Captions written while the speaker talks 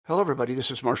Hello, everybody. This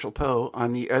is Marshall Poe.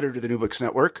 I'm the editor of the New Books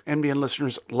Network. NBN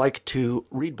listeners like to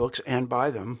read books and buy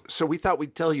them. So we thought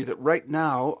we'd tell you that right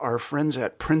now, our friends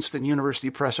at Princeton University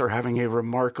Press are having a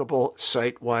remarkable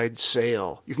site-wide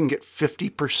sale. You can get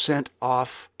 50%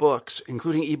 off books,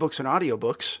 including ebooks and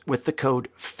audiobooks, with the code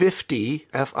 50,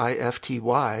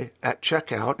 F-I-F-T-Y, at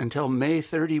checkout until May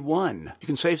 31. You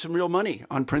can save some real money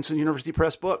on Princeton University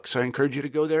Press books. I encourage you to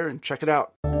go there and check it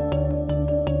out.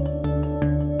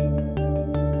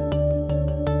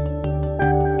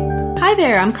 Hi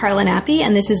there, I'm Carla Nappi,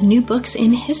 and this is New Books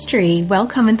in History.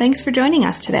 Welcome, and thanks for joining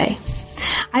us today.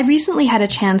 I recently had a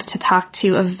chance to talk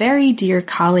to a very dear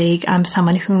colleague,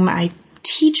 someone whom I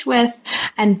teach with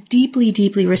and deeply,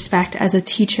 deeply respect as a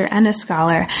teacher and a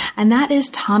scholar, and that is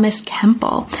Thomas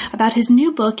Kempel, about his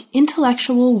new book,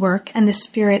 Intellectual Work and the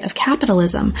Spirit of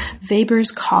Capitalism,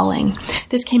 Weber's Calling.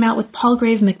 This came out with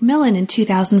Palgrave Macmillan in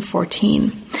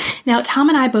 2014. Now, Tom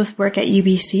and I both work at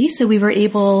UBC, so we were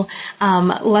able,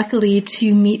 luckily,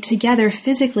 to meet together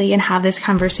physically and have this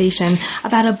conversation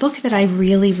about a book that I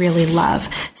really, really love.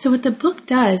 So what the book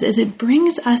does is it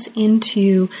brings us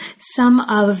into some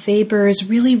of Weber's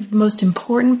really most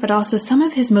important, but also some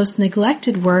of his most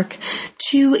neglected work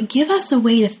to give us a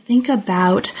way to think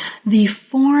about the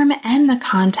form and the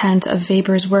content of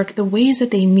Weber's work, the ways that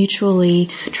they mutually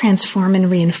transform and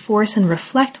reinforce and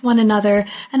reflect one another,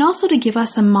 and also to give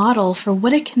us a model for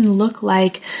what it can look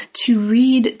like to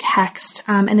read text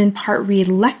and in part read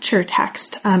lecture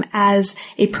text as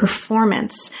a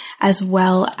performance, as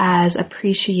well as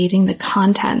appreciating the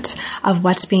content of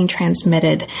what's being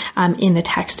transmitted in the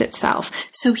text itself.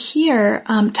 So here,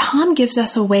 Tom gives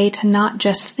us a way to not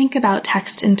just think about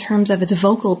text in terms of its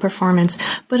vocal performance,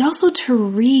 but also to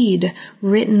read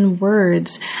written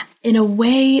words in a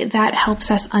way that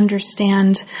helps us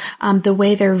understand the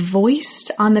way they're voiced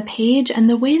on the page and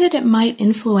the way that it might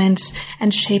influence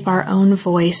and shape our own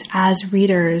voice as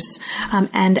readers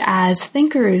and as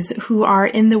thinkers who are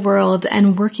in the world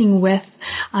and working with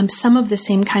some of the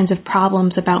same kinds of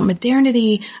problems about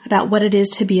modernity, about what it is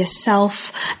to be a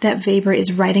self that Weber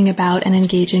is writing about and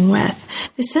engaging with.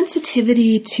 The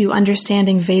sensitivity to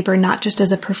understanding Weber not just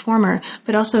as a performer,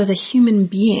 but also as a human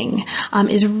being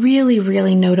is really,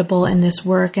 really notable in this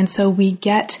work. And so we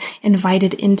get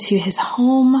invited into his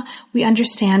home. We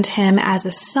understand him as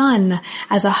a son,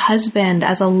 as a husband,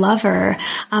 as a lover.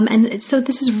 And so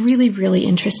this is really, really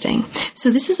interesting. So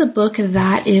this is a book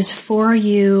that is for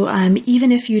you,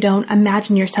 even if you don't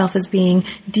imagine yourself as being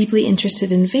deeply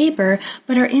interested in Weber,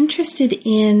 but are interested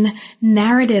in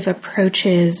narrative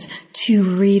approaches to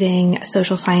reading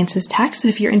social sciences texts.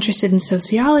 If you're interested in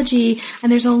sociology, and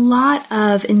there's a lot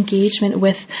of engagement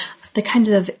with the kind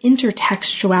of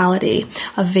intertextuality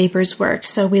of Weber's work.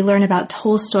 So we learn about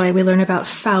Tolstoy, we learn about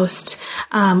Faust,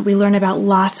 we learn about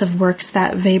lots of works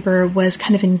that Weber was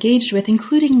kind of engaged with,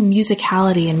 including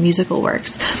musicality and musical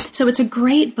works. So it's a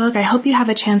great book. I hope you have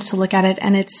a chance to look at it,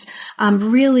 and it's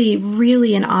really,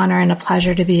 really an honor and a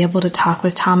pleasure to be able to talk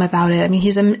with Tom about it. I mean,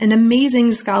 he's an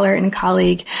amazing scholar and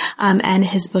colleague, and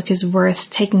his book is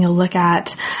worth taking a look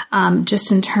at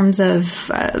just in terms of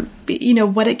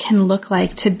what it can look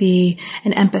like to be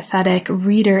an empathetic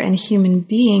reader and human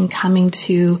being coming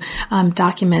to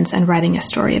documents and writing a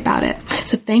story about it.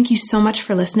 So thank you so much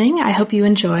for listening. I hope you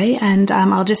enjoy. And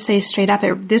I'll just say straight up,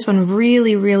 this one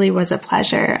really, really was a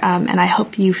pleasure. And I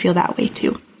hope you feel that way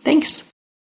too. Thanks.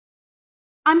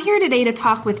 I'm here today to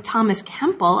talk with Thomas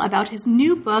Kempel about his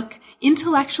new book,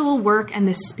 Intellectual Work and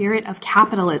the Spirit of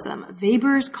Capitalism,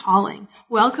 Weber's Calling.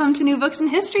 Welcome to New Books in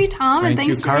History, Tom, and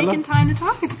thanks for making time to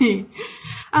talk with me.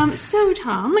 So,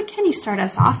 Tom, can you start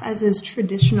us off, as is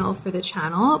traditional for the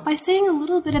channel, by saying a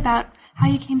little bit about how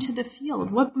you came to the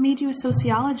field? What made you a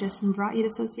sociologist and brought you to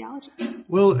sociology?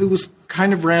 Well, it was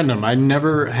kind of random. I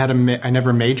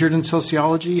never majored in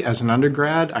sociology as an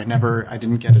undergrad. I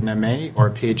didn't get an MA or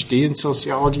a PhD in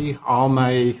sociology. All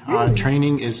my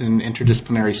training is in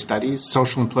interdisciplinary studies.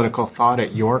 Social and political thought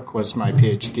at York was my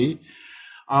PhD.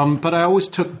 But I always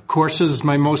took courses.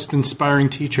 My most inspiring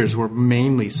teachers were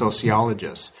mainly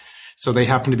sociologists. So they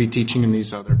happened to be teaching in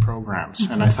these other programs.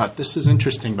 And I thought, this is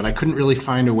interesting, but I couldn't really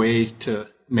find a way to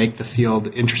make the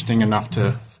field interesting enough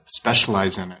to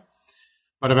specialize in it.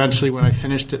 But eventually, when I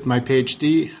finished my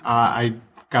PhD, I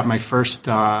got my first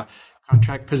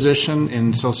contract position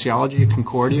in sociology at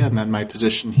Concordia, and then my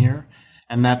position here.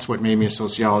 And that's what made me a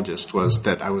sociologist, was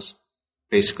that I was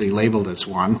basically labeled as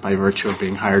one by virtue of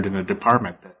being hired in a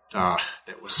department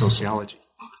that was sociology.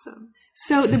 Awesome.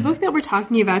 So the book that we're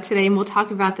talking about today, and we'll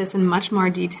talk about this in much more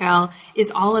detail, is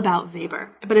all about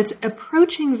Weber. But it's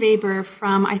approaching Weber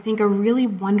from, I think, a really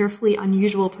wonderfully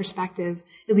unusual perspective,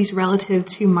 at least relative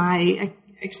to my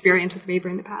experience with Weber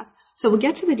in the past. So we'll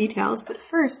get to the details, but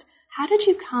first, how did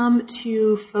you come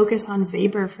to focus on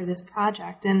Weber for this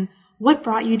project, and what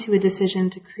brought you to a decision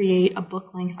to create a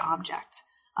book-length object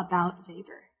about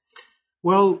Weber?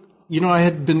 Well, I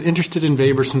had been interested in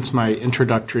Weber since my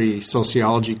introductory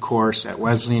sociology course at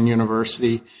Wesleyan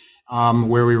University,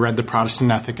 where we read The Protestant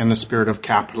Ethic and the Spirit of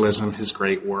Capitalism, his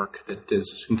great work that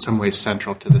is in some ways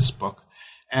central to this book.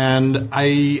 And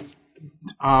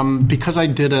because I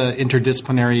did an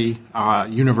interdisciplinary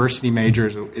university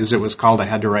major, as it was called, I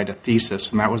had to write a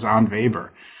thesis, and that was on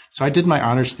Weber. So I did my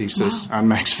honors thesis on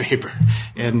Max Weber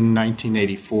in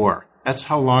 1984. That's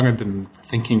how long I've been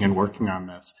thinking and working on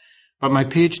this. But my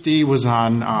PhD was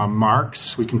on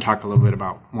Marx. We can talk a little bit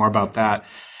more about that.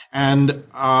 And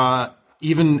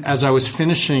even as I was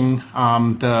finishing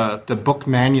the book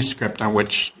manuscript on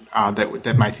which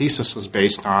that my thesis was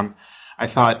based on, I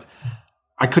thought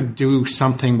I could do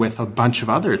something with a bunch of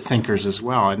other thinkers as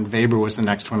well, and Weber was the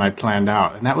next one I planned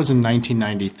out, and that was in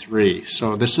 1993.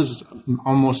 So this is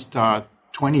almost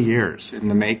 20 years in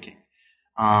the making,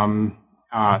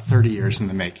 30 years in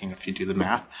the making if you do the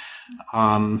math,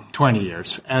 20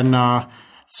 years. And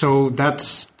so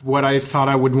that's what I thought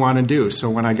I would want to do. So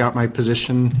when I got my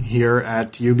position here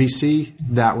at UBC,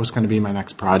 that was going to be my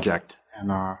next project.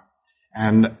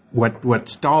 And what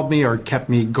stalled me or kept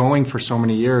me going for so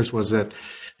many years was that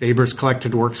Weber's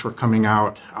collected works were coming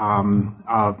out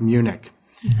of Munich,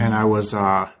 and I was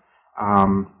I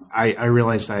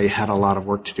realized I had a lot of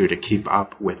work to do to keep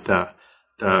up with the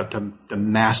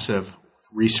massive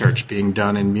research being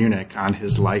done in Munich on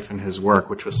his life and his work,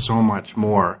 which was so much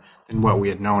more than what we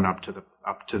had known up to the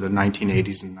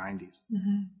 1980s and 90s.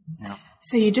 Mm-hmm. Yeah.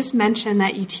 So you just mentioned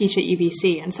that you teach at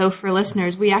UBC. And so for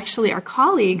listeners, we actually are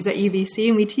colleagues at UBC,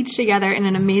 and we teach together in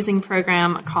an amazing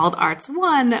program called Arts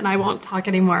One. And I won't talk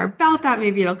any more about that.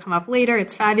 Maybe it'll come up later.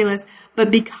 It's fabulous. But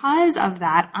because of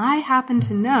that, I happen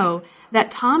to know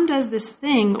that Tom does this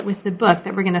thing with the book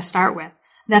that we're going to start with.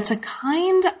 That's a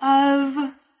kind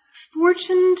of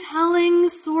fortune-telling,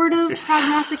 sort of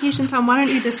prognostication. Tom, why don't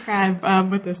you describe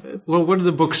what this is? Well, one of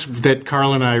the books that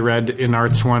Carl and I read in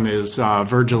Arts One is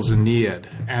Virgil's Aeneid.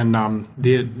 And, in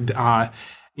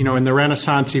the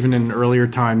Renaissance, even in earlier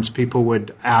times, people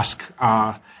would ask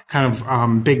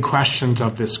big questions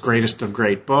of this greatest of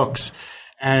great books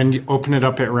and open it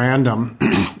up at random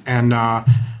and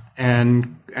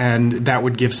that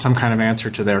would give some kind of answer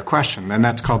to their question. And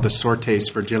that's called the Sortes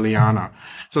Virgiliana.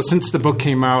 So since the book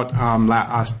came out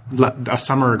a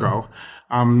summer ago,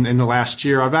 in the last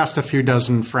year, I've asked a few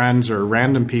dozen friends or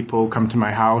random people who come to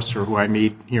my house or who I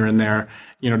meet here and there,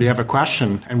 do you have a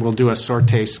question? And we'll do a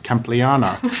Sortes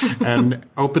Kempliana and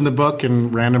open the book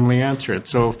and randomly answer it.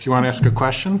 So if you want to ask a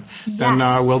question, then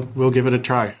we'll give it a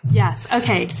try. Yes.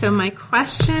 Okay. So my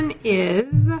question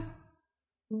is,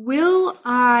 will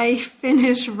I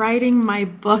finish writing my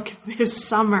book this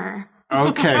summer?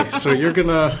 Okay, so you're going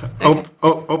to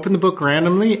open the book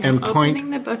randomly and point.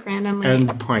 Opening the book randomly.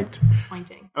 And point.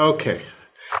 Pointing. Okay,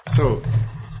 so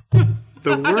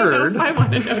the word, I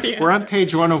want to know the answer. We're on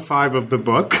page 105 of the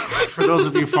book, for those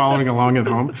of you following along at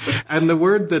home. And the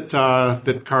word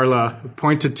that Carla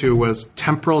pointed to was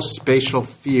temporal spatial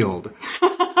field.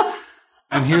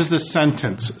 And here's the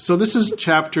sentence. So this is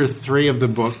chapter 3 of the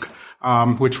book,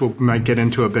 which we might get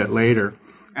into a bit later.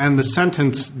 And the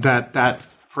sentence that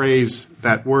phrase,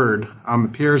 that word,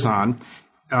 appears on,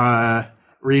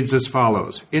 reads as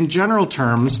follows. In general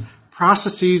terms,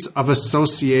 processes of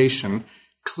association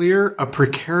clear a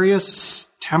precarious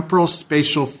temporal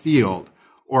spatial field,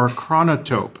 or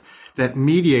chronotope, that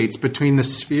mediates between the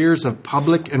spheres of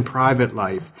public and private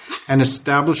life and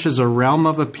establishes a realm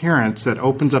of appearance that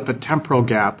opens up a temporal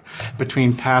gap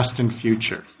between past and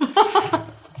future.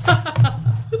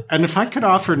 And if I could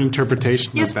offer an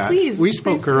interpretation of that. Please. We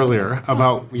spoke earlier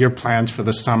about your plans for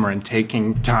the summer and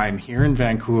taking time here in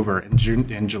Vancouver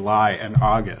in July and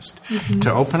August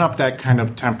to open up that kind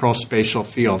of temporal spatial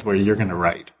field where you're going to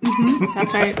write. Mm-hmm.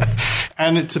 That's right.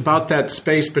 And it's about that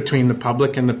space between the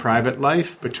public and the private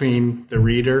life, between the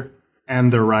reader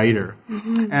and the writer.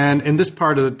 Mm-hmm. And in this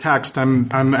part of the text, I'm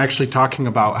actually talking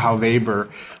about how Weber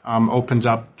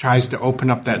tries to open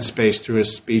up that space through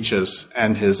his speeches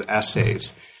and his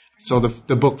essays. So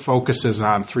the book focuses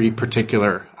on 3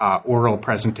 particular oral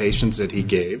presentations that he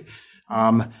gave,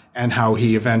 and how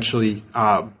he eventually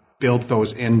built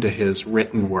those into his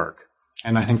written work.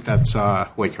 And I think that's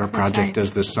what your project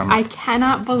is this summer. I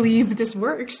cannot believe this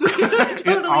works. It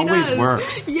totally always does.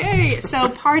 Works. Yay! So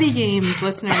party games,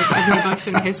 listeners of New Books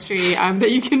in History, that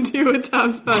you can do with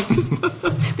Tom's book.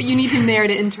 But you need him there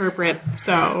to interpret.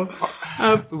 So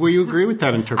Will you agree with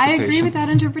that interpretation? I agree with that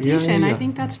interpretation. Yeah. I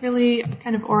think that's really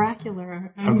kind of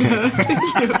oracular. Okay.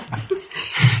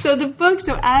 So the book,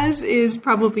 as is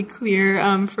probably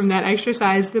clear from that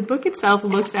exercise, the book itself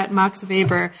looks at Max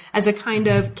Weber as a kind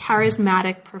of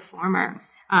charismatic performer,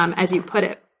 as you put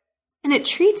it. And it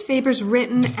treats Weber's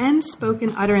written and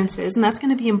spoken utterances, and that's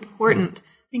going to be important,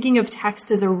 thinking of text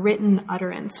as a written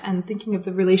utterance and thinking of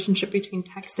the relationship between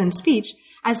text and speech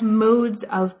as modes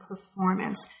of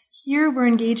performance. Here we're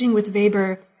engaging with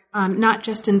Weber not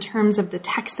just in terms of the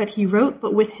text that he wrote,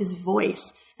 but with his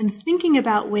voice, and thinking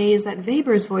about ways that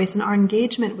Weber's voice and our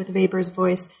engagement with Weber's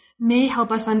voice may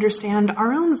help us understand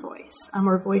our own voice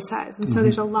or voices. And so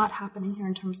there's a lot happening here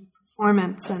in terms of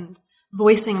performance and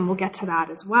voicing, and we'll get to that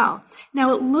as well.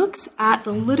 Now, it looks at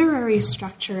the literary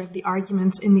structure of the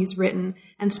arguments in these written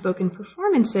and spoken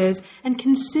performances and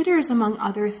considers, among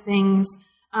other things,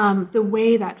 the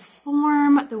way that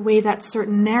form, the way that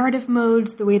certain narrative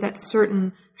modes, the way that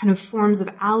certain kind of forms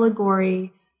of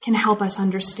allegory can help us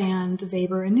understand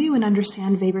Weber anew and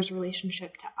understand Weber's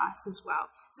relationship to us as well.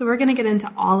 So we're going to get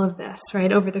into all of this,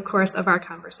 right, over the course of our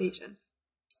conversation.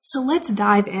 So let's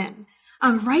dive in.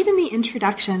 Right in the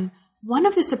introduction, one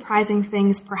of the surprising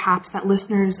things, perhaps, that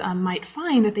listeners might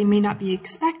find that they may not be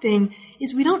expecting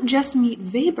is we don't just meet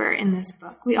Weber in this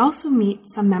book. We also meet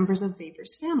some members of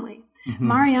Weber's family.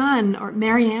 Marianna,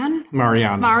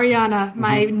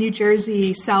 my New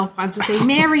Jersey self wants to say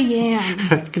Marianne.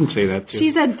 I can say that too.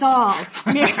 She's a doll.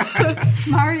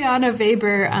 Marianna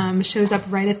Weber shows up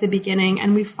right at the beginning,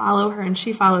 and we follow her, and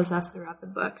she follows us throughout the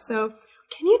book. So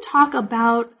can you talk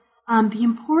about the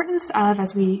importance of,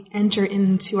 as we enter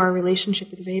into our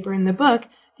relationship with Weber in the book,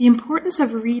 the importance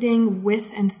of reading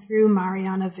with and through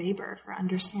Marianna Weber for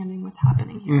understanding what's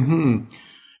happening here?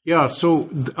 Yeah, so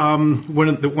one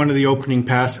of the opening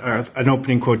an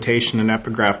opening quotation, an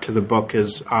epigraph to the book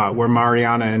is where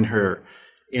Marianna,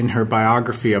 in her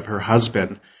biography of her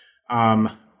husband,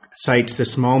 cites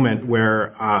this moment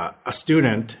where a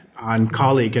student and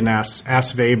colleague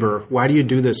asks Weber, "Why do you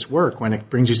do this work when it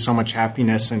brings you so much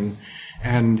happiness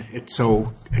and it's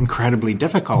so incredibly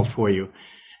difficult for you?"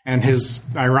 And his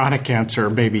ironic answer,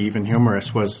 maybe even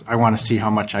humorous, was, "I want to see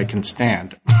how much I can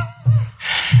stand."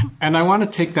 And I want to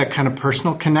take that kind of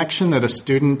personal connection that a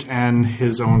student and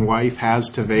his own wife has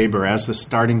to Weber as the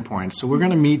starting point. So we're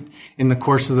going to meet in the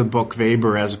course of the book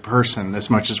Weber as a person as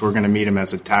much as we're going to meet him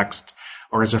as a text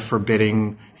or as a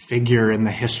forbidding figure in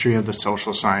the history of the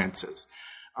social sciences.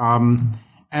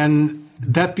 And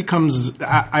that becomes,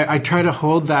 I try to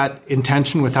hold that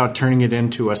intention without turning it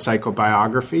into a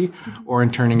psychobiography or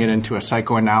in turning it into a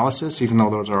psychoanalysis, even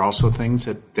though those are also things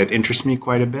that interest me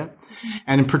quite a bit.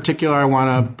 And in particular, I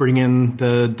want to bring in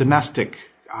the domestic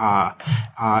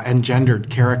and gendered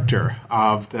character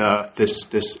of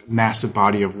this massive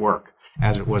body of work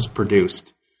as it was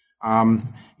produced.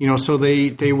 So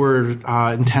they were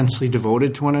intensely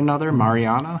devoted to one another,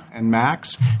 Marianna and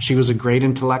Max. She was a great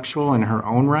intellectual in her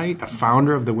own right, a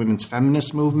founder of the women's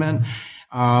feminist movement,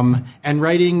 and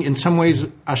writing in some ways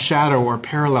a shadow or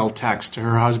parallel text to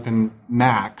her husband,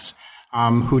 Max,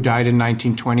 who died in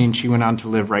 1920, and she went on to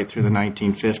live right through the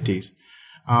 1950s.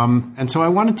 And so I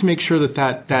wanted to make sure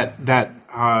that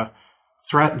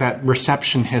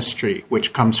reception history,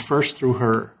 which comes first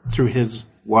through his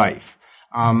wife,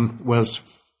 was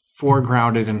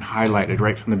foregrounded and highlighted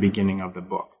right from the beginning of the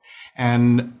book.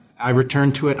 And I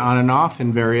return to it on and off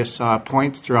in various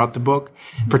points throughout the book,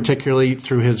 particularly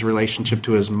through his relationship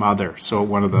to his mother. So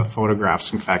one of the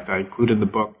photographs, in fact, I included in the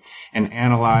book and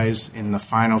analyze in the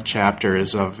final chapter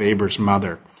is of Weber's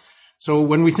mother. So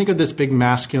when we think of this big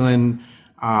masculine,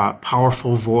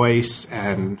 powerful voice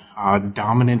and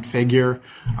dominant figure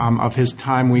of his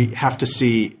time, we have to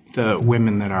see the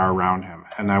women that are around him.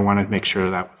 And I wanted to make sure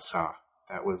that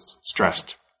was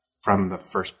stressed from the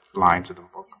first lines of the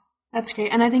book. That's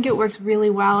great. And I think it works really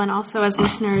well. And also, as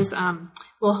listeners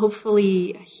will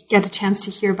hopefully get a chance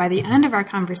to hear by the end of our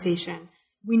conversation,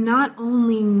 we not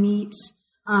only meet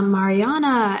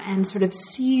Marianna and sort of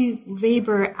see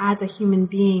Weber as a human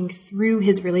being through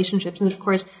his relationships. And of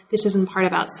course, this isn't part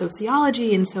about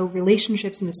sociology. And so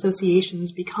relationships and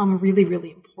associations become really,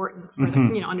 really important for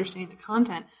the, understanding the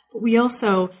content. But we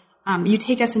also, you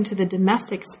take us into the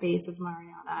domestic space of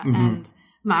Marianna and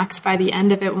Max by the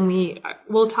end of it, when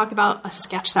we'll talk about a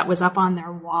sketch that was up on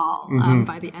their wall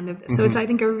by the end of this. So it's, I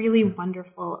think, a really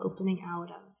wonderful opening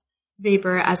out of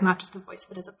Weber as not just a voice,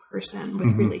 but as a person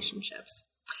with relationships.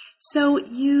 So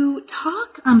you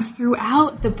talk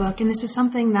throughout the book, and this is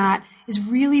something that is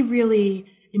really, really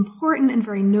important and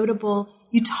very notable.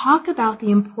 You talk about the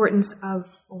importance of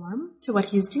form to what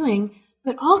he's doing,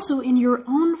 but also in your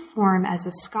own form as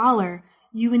a scholar,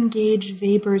 you engage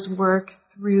Weber's work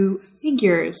through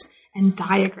figures and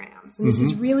diagrams. And this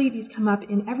is really, these come up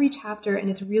in every chapter, and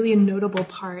it's really a notable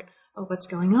part of what's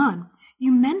going on.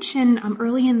 You mention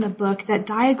early in the book that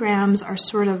diagrams are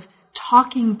sort of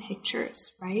talking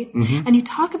pictures, right? And you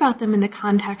talk about them in the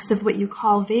context of what you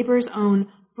call Weber's own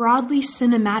broadly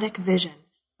cinematic vision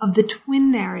of the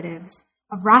twin narratives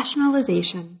of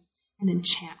rationalization and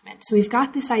enchantment. So we've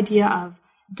got this idea of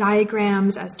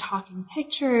diagrams as talking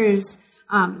pictures,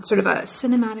 sort of a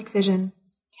cinematic vision.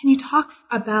 Can you talk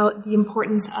about the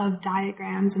importance of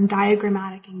diagrams and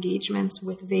diagrammatic engagements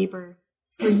with Weber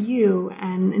for you,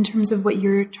 and in terms of what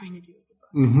you're trying to do with the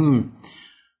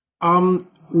book?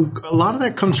 A lot of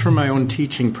that comes from my own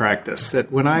teaching practice,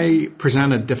 that when I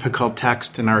present a difficult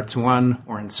text in Arts 1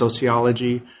 or in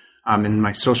sociology, in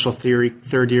my social theory,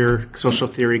 third-year social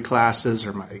theory classes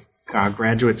or my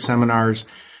graduate seminars,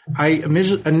 I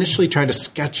initially try to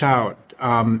sketch out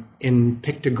in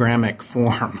pictogrammic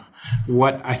form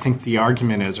what I think the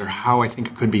argument is or how I think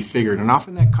it could be figured. And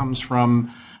often that comes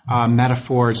from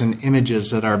metaphors and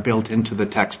images that are built into the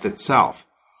text itself.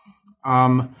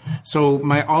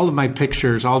 So all of my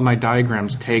pictures, all of my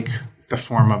diagrams take the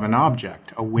form of an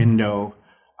object, a window,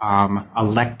 a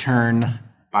lectern,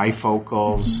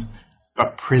 bifocals, a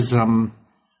prism,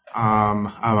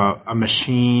 a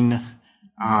machine,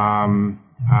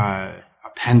 a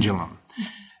pendulum.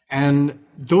 And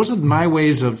those are my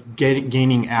ways of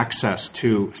gaining access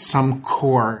to some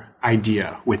core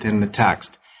idea within the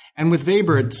text. And with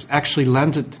Weber,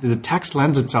 the text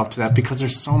lends itself to that because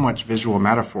there's so much visual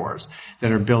metaphors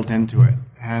that are built into it.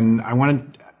 And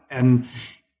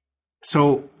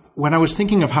so when I was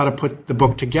thinking of how to put the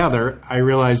book together, I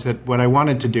realized that what I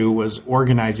wanted to do was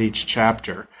organize each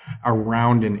chapter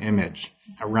around an image,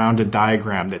 around a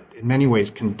diagram that in many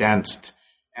ways condensed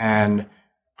and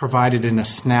provided in a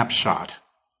snapshot,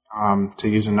 to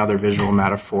use another visual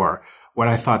metaphor, what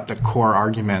I thought the core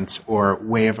arguments or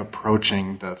way of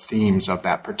approaching the themes of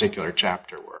that particular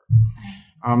chapter were.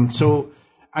 So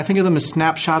I think of them as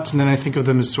snapshots, and then I think of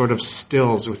them as sort of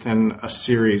stills within a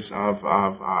series of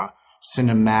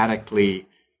cinematically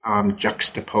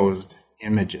juxtaposed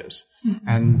images.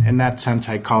 And in that sense,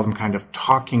 I call them kind of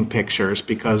talking pictures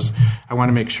because I want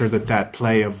to make sure that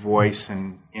play of voice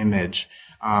and image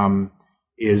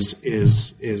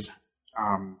is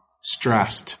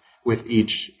stressed with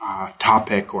each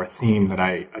topic or theme that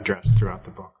I address throughout the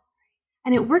book.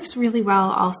 And it works really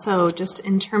well also just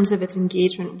in terms of its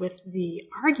engagement with the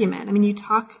argument. I mean, you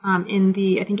talk in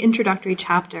the, I think, introductory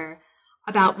chapter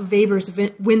about Weber's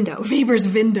window.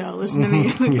 Listen to me.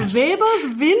 Yes.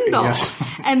 Weber's window.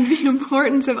 Yes. And the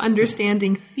importance of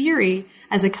understanding theory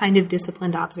as a kind of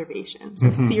disciplined observation. So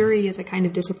theory is a kind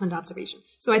of disciplined observation.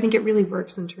 So I think it really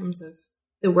works in terms of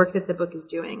the work that the book is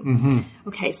doing.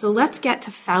 Okay, so let's get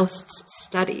to Faust's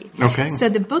study. Okay. So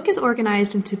the book is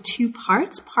organized into two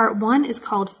parts. Part one is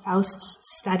called Faust's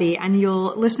study, and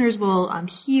listeners will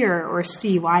hear or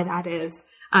see why that is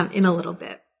in a little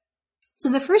bit. So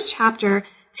the first chapter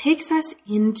takes us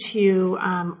into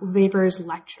Weber's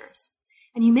lectures.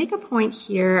 And you make a point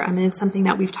here, and it's something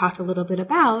that we've talked a little bit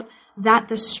about, that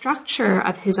the structure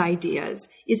of his ideas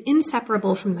is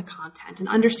inseparable from the content, and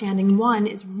understanding one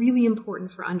is really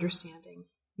important for understanding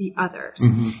the others.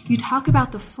 You talk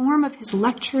about the form of his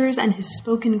lectures and his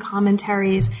spoken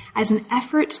commentaries as an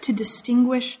effort to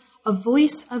distinguish a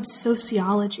voice of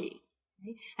sociology,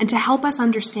 right? And to help us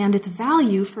understand its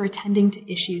value for attending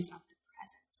to issues of the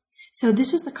present. So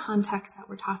this is the context that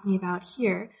we're talking about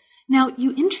here. Now,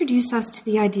 you introduce us to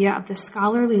the idea of the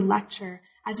scholarly lecture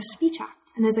as a speech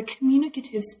act and as a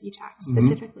communicative speech act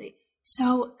specifically.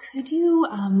 So could you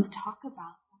talk about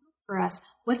that for us?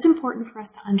 What's important for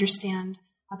us to understand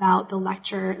about the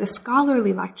lecture, the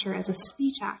scholarly lecture as a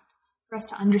speech act, for us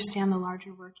to understand the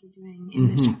larger work you're doing in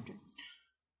this chapter?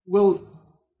 Well,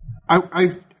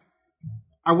 I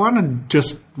want to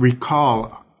just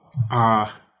recall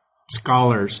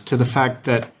scholars to the fact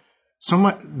that so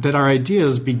much that our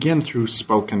ideas begin through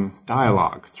spoken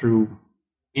dialogue, through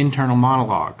internal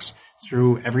monologues,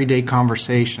 through everyday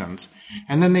conversations.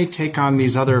 And then they take on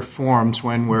these other forms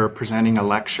when we're presenting a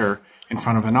lecture in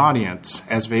front of an audience,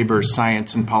 as Weber's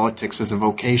Science and Politics as a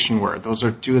Vocation were. Those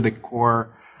are two of the core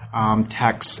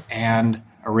texts and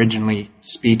originally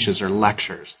speeches or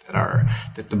lectures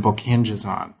that the book hinges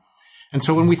on. And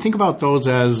so when we think about those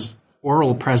as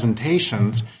oral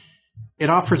presentations, it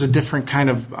offers a different kind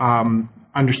of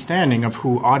understanding of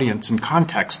who audience and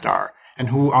context are, and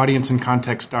who audience and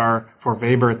context are for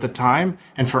Weber at the time,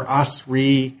 and for us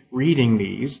rereading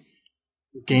these,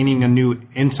 gaining a new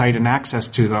insight and access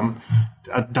to them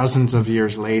dozens of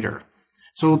years later.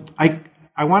 So I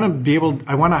I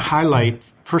want to highlight,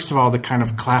 first of all, the kind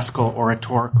of classical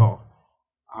oratorical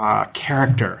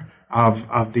character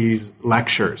of these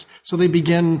lectures. So they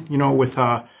begin, with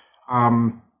an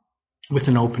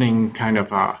opening kind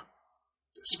of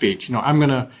speech.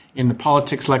 In the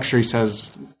politics lecture, he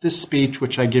says, this speech,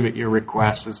 which I give at your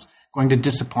request, is going to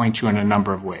disappoint you in a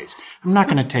number of ways. I'm not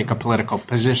going to take a political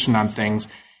position on things,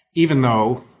 even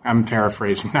though, I'm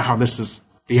paraphrasing now, this is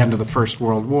the end of the First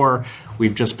World War.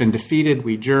 We've just been defeated,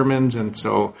 we Germans, and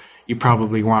so you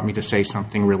probably want me to say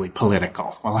something really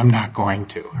political. Well, I'm not going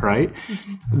to, right?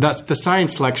 Mm-hmm. The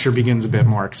science lecture begins a bit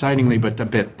more excitingly, but a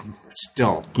bit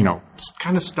still,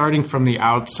 kind of starting from the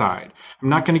outside. I'm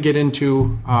not going to get into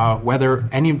whether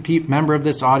any member of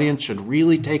this audience should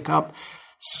really take up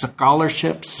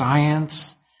scholarship,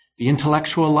 science, the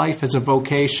intellectual life as a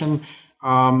vocation.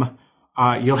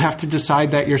 You'll have to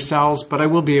decide that yourselves, but I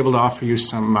will be able to offer you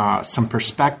some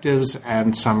perspectives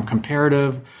and some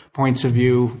comparative points of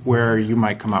view where you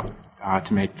might come up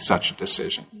to make such a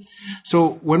decision.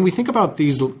 So when we think about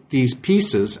these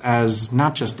pieces as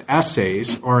not just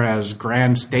essays or as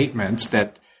grand statements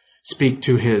that speak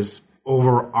to his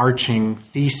overarching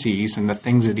theses and the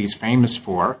things that he's famous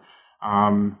for,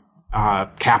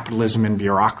 capitalism and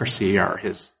bureaucracy are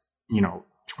his,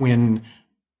 twin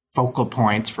focal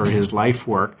points for his life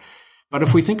work. But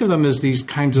if we think of them as these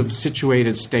kinds of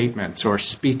situated statements or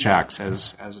speech acts,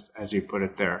 as you put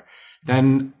it there,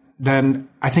 then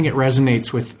I think it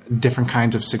resonates with different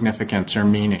kinds of significance or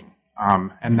meaning.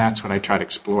 And that's what I try to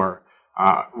explore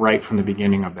right from the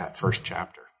beginning of that first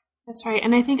chapter. That's right.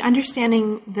 And I think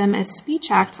understanding them as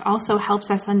speech acts also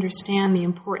helps us understand the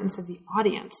importance of the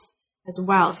audience as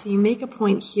well. So you make a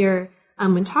point here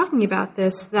when talking about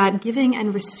this, that giving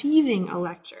and receiving a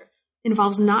lecture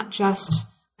involves not just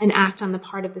an act on the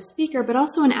part of the speaker, but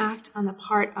also an act on the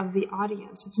part of the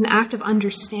audience. It's an act of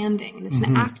understanding, and it's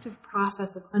an active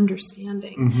process of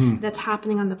understanding that's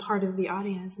happening on the part of the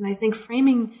audience. And I think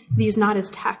framing these not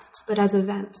as texts, but as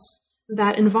events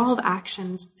that involve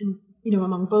actions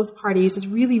among both parties is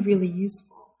really, really useful.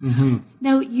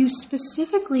 Now, you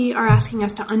specifically are asking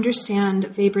us to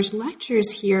understand Weber's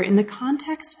lectures here in the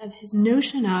context of his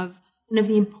notion of, and of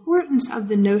the importance of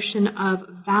the notion of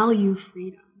value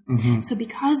freedom. So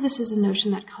because this is a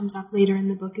notion that comes up later in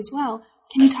the book as well,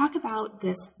 can you talk about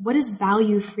this? What is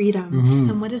value freedom,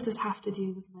 and what does this have to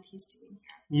do with what he's doing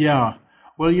here? Yeah.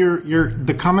 Well,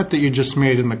 the comment that you just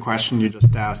made and the question you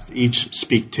just asked each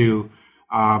speak to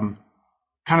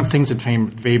kind of things that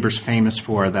Weber's famous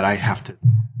for that I have to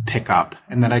pick up,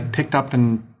 and that I picked up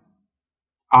and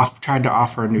tried to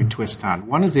offer a new twist on.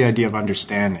 One is the idea of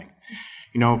understanding.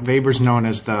 Weber's known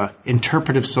as the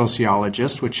interpretive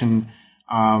sociologist, which in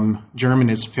German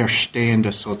is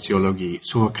verstehende Soziologie,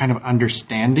 so a kind of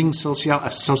understanding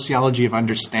a sociology of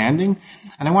understanding.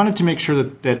 And I wanted to make sure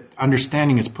that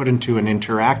understanding is put into an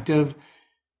interactive,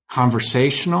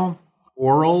 conversational,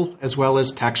 oral, as well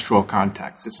as textual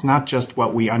context. It's not just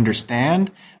what we understand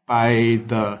by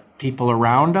the people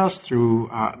around us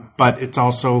but it's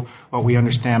also what we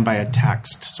understand by a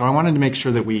text. So I wanted to make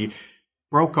sure that we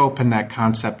broke open that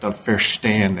concept of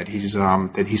verstehen that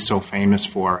he's so famous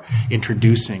for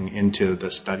introducing into the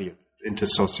study into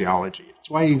sociology. That's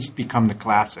why he's become the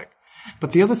classic.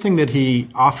 But the other thing that he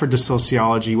offered to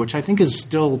sociology, which I think is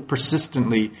still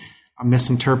persistently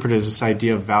misinterpreted, is this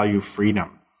idea of value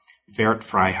freedom,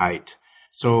 Wertfreiheit.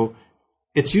 So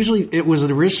it was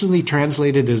originally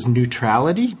translated as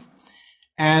neutrality,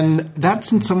 and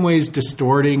that's in some ways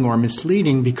distorting or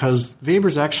misleading because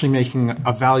Weber's actually making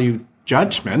a value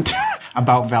judgment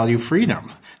about value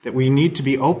freedom, that we need to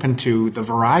be open to the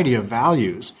variety of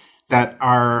values that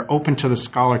are open to the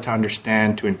scholar to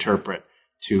understand, to interpret,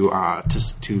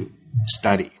 to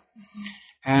study.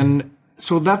 And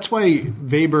so that's why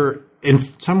Weber in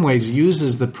some ways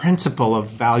uses the principle of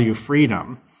value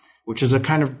freedom, which is a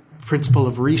kind of principle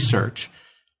of research,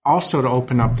 also to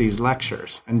open up these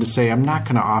lectures and to say, I'm not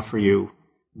going to offer you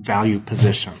value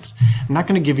positions. I'm not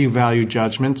going to give you value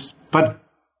judgments, but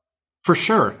for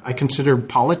sure, I consider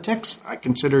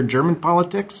German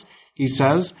politics, he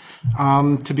says,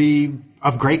 to be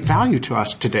of great value to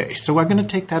us today. So I'm going to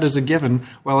take that as a given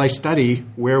while I study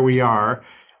where we are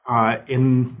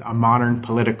in a modern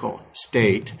political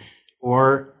state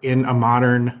or in a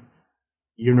modern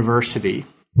university,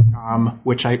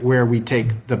 where we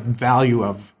take the value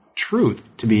of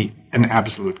truth to be an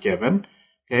absolute given.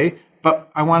 Okay.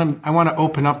 But I want to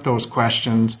open up those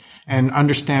questions and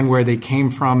understand where they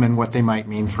came from and what they might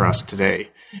mean for us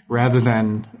today, rather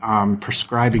than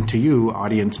prescribing to you,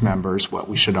 audience members, what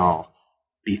we should all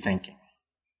be thinking.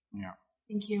 Yeah.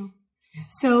 Thank you.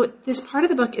 So this part of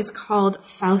the book is called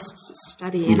Faust's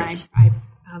Study, and Yes. I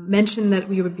mentioned that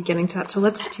we would be getting to that, so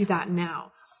let's do that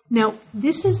now. Now,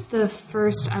 this is the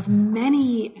first of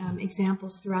many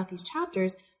examples throughout these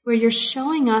chapters where you're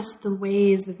showing us the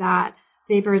ways that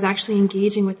Weber is actually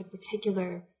engaging with a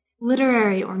particular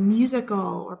literary or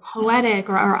musical or poetic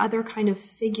or other kind of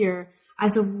figure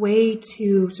as a way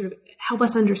to sort of help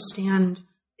us understand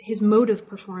his mode of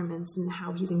performance and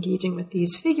how he's engaging with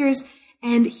these figures.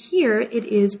 And here it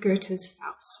is Goethe's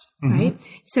Faust, right?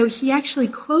 So he actually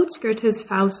quotes Goethe's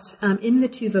Faust in the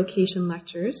 2 vocation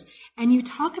lectures, and you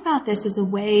talk about this as a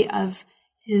way of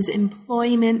his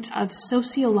employment of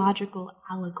sociological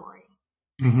allegory.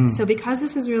 So because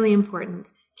this is really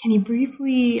important, can you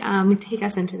briefly take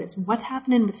us into this? What's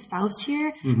happening with Faust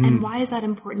here, and why is that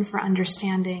important for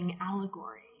understanding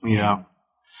allegory? Yeah.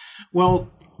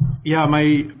 Well, yeah,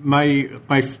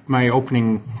 my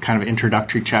opening kind of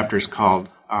introductory chapter is called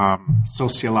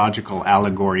Sociological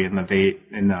Allegory in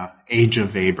the Age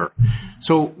of Weber.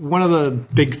 So one of the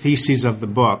big theses of the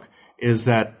book is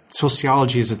that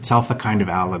sociology is itself a kind of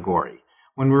allegory.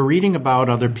 When we're reading about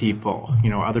other people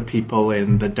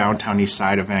in the downtown east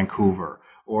side of Vancouver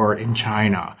or in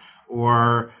China,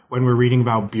 or when we're reading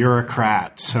about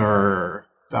bureaucrats or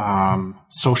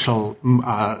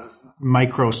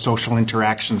micro social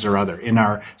interactions or other in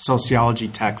our sociology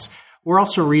texts, we're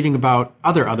also reading about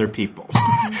other people.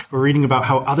 We're reading about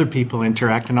how other people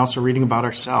interact and also reading about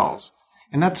ourselves.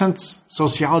 In that sense,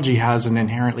 sociology has an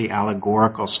inherently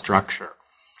allegorical structure.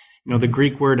 The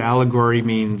Greek word allegory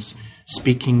means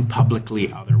speaking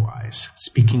publicly otherwise,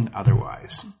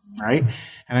 right?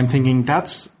 And I'm thinking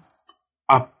that's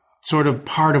a sort of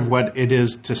part of what it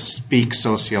is to speak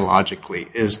sociologically,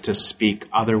 is to speak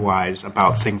otherwise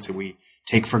about things that we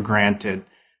take for granted,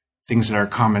 things that are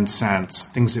common sense,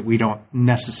 things that we don't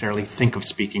necessarily think of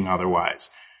speaking otherwise,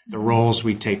 the roles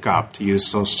we take up, to use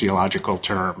sociological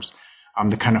terms,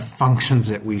 the kind of functions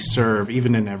that we serve,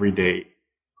 even in everyday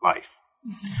life.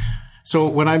 So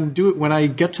when I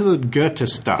get to the Goethe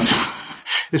stuff,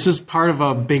 this is part of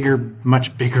a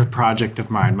much bigger project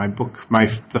of mine.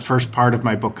 The first part of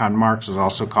my book on Marx is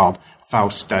also called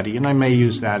Faust Study, and I may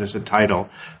use that as a title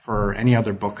for any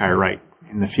other book I write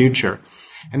in the future.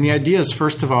 And the idea is,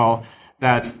 first of all,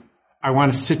 that I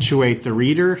want to situate the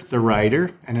reader, the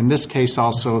writer, and in this case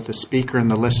also the speaker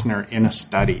and the listener in a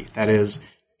study. That is,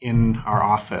 in our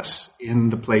office, in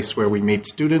the place where we meet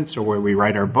students or where we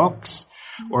write our books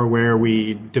or where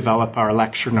we develop our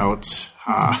lecture notes,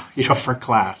 for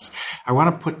class. I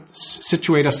want to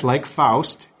situate us like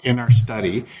Faust in our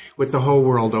study with the whole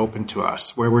world open to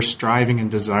us, where we're striving and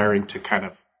desiring to kind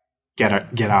of get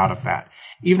out of that,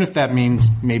 even if that means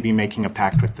maybe making a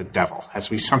pact with the devil, as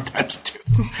we sometimes do.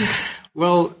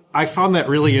 Well, I found that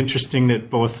really interesting that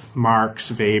both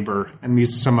Marx, Weber, and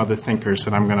some other thinkers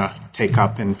that I'm going to take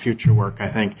up in future work, I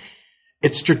think,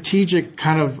 it's strategic,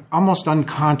 kind of almost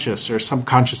unconscious or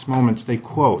subconscious moments. They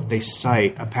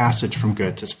cite a passage from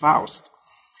Goethe's Faust.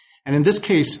 And in this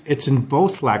case, it's in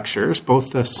both lectures, both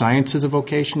the Sciences of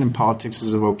Vocation and Politics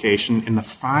as a Vocation, in the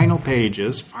final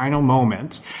pages, final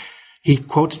moments, he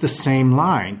quotes the same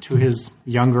line to his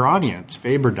younger audience,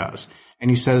 Weber does. And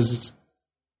he says,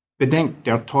 "Bedenkt,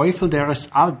 der Teufel, der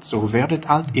ist alt, so werdet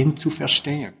alt, ihn zu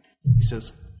verstehen." He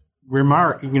says,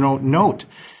 note,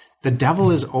 the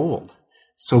devil is old.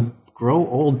 So grow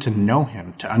old to know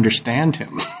him, to understand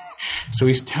him. So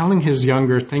he's telling his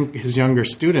younger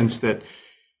students that,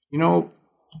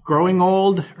 growing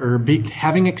old or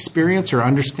having experience or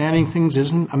understanding things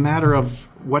isn't a matter of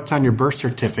what's on your birth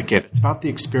certificate. It's about the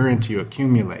experience you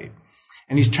accumulate.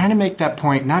 And he's trying to make that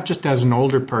point not just as an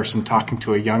older person talking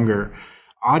to a younger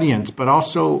audience, but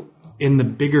also in the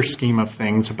bigger scheme of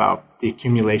things about the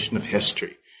accumulation of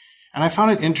history. And I found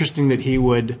it interesting that he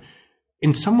would,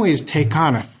 in some ways, take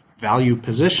on a value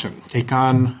position, take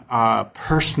on a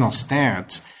personal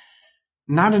stance,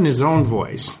 not in his own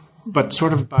voice, but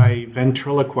sort of by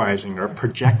ventriloquizing or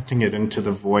projecting it into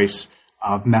the voice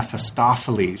of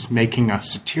Mephistopheles, making a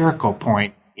satirical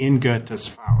point in Goethe's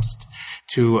Faust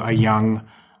to a young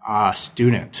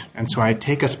student. And so I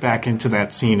take us back into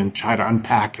that scene and try to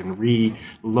unpack and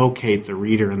relocate the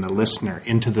reader and the listener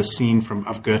into the scene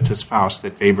of Goethe's Faust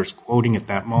that Weber's quoting at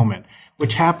that moment,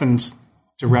 which happens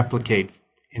to replicate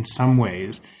in some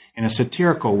ways, in a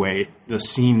satirical way, the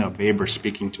scene of Weber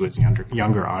speaking to his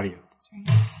younger audience.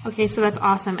 Okay, so that's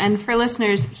awesome. And for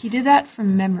listeners, he did that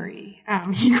from memory.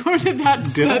 He quoted that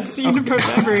scene from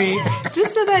memory,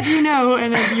 just so that you know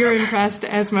and you're impressed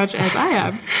as much as I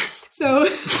am. So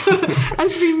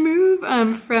as we move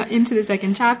into the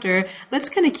second chapter, let's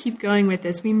kind of keep going with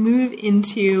this. We move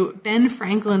into Ben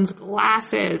Franklin's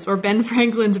glasses, or Ben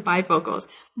Franklin's bifocals.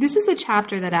 This is a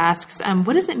chapter that asks,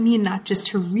 what does it mean not just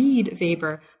to read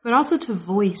Weber, but also to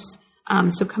voice?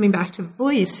 So coming back to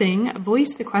voice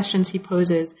the questions he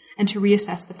poses and to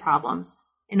reassess the problems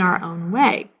in our own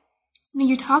way. Now,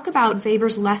 you talk about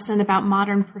Weber's lesson about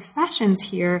modern professions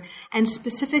here, and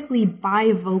specifically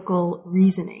bivocal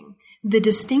reasoning, the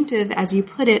distinctive, as you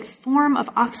put it, form of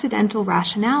Occidental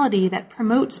rationality that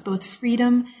promotes both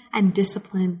freedom and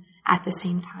discipline at the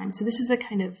same time. So this is the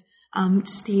kind of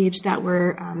stage that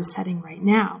we're setting right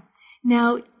now.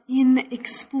 Now, in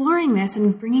exploring this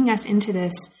and bringing us into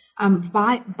this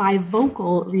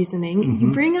bivocal reasoning,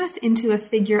 you bring us into a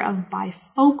figure of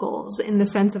bifocals in the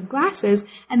sense of glasses,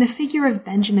 and the figure of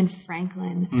Benjamin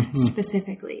Franklin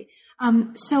specifically.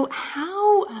 So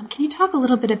how, can you talk a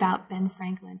little bit about Ben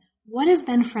Franklin? What does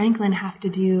Ben Franklin have to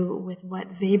do with what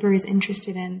Weber is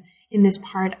interested in this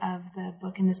part of the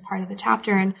book, in this part of the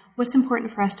chapter, and what's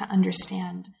important for us to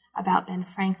understand about Ben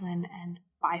Franklin and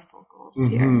bifocals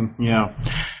here? Yeah.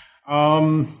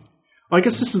 Well, I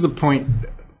guess this is the point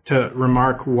to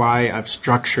remark why I've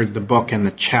structured the book and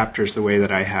the chapters the way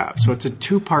that I have. So it's a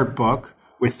 2-part book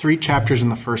with 3 chapters in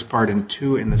the first part and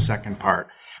 2 in the second part,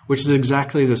 which is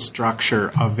exactly the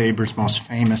structure of Weber's most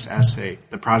famous essay,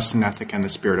 The Protestant Ethic and the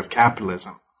Spirit of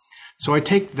Capitalism. So I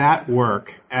take that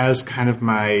work as kind of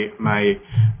my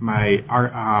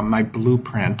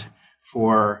blueprint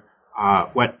for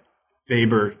what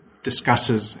Weber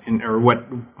discusses or what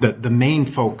the main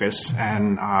focus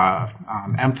and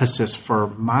emphasis for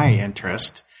my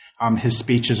interest, his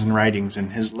speeches and writings in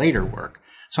his later work.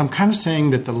 So I'm kind of saying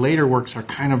that the later works are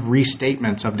kind of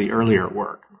restatements of the earlier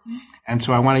work. And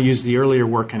so I want to use the earlier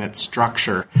work and its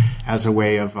structure as a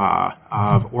way of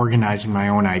organizing my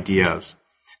own ideas.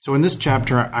 So in this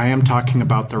chapter, I am talking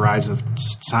about the rise of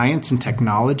science and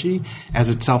technology as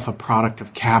itself a product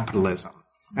of capitalism.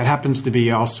 That happens to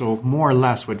be also more or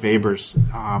less what Weber's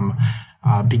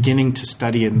beginning to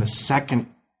study in the second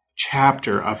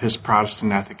chapter of his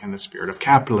Protestant Ethic and the Spirit of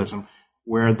Capitalism,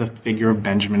 where the figure of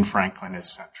Benjamin Franklin is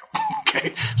central.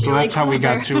 Okay, so that's how we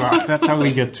got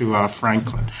to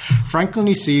Franklin. Franklin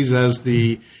he sees as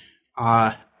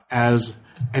as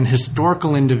an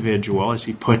historical individual, as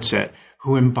he puts it,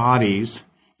 who embodies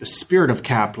the spirit of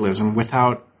capitalism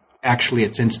without actually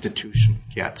its institution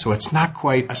yet. So it's not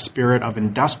quite a spirit of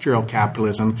industrial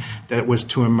capitalism that was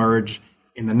to emerge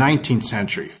in the 19th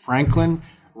century. Franklin,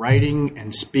 writing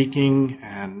and speaking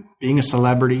and being a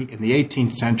celebrity in the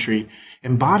 18th century,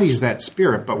 embodies that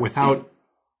spirit, but without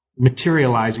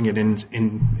materializing it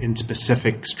in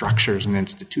specific structures and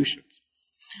institutions.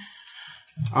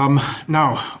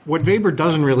 Now, what Weber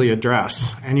doesn't really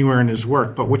address anywhere in his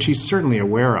work, but which he's certainly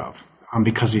aware of,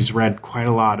 because he's read quite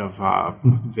a lot of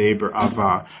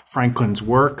Franklin's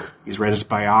work. He's read his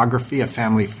biography. A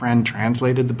family friend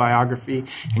translated the biography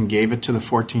and gave it to the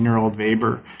 14-year-old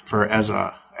Weber as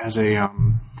a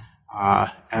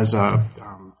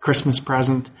Christmas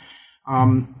present.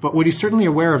 But what he's certainly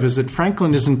aware of is that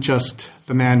Franklin isn't just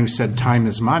the man who said time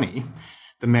is money,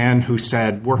 the man who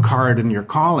said work hard in your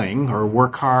calling, or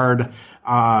work hard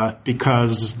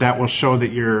because that will show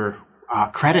that you're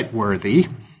credit worthy.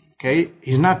 Okay,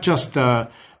 he's not just the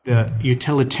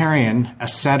utilitarian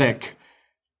ascetic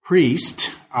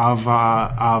priest of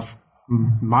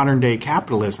modern day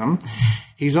capitalism.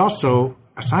 He's also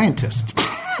a scientist.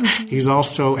 He's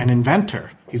also an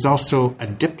inventor. He's also a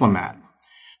diplomat.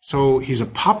 So he's a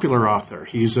popular author.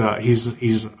 He's a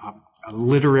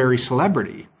literary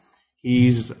celebrity.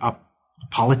 He's a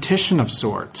politician of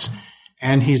sorts,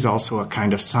 and he's also a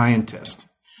kind of scientist.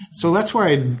 So that's where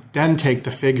I then take the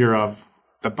figure of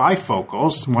the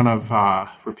bifocals,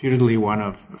 reputedly one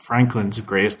of Franklin's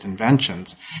greatest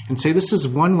inventions, and say this is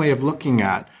one way of looking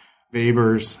at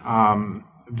Weber's own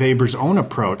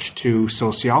approach to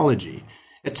sociology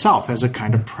itself as a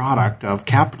kind of product of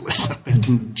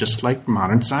capitalism, just like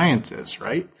modern science is,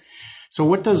 right? So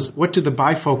what do the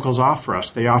bifocals offer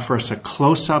us? They offer us a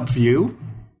close-up view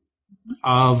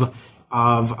of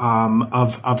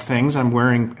things. I'm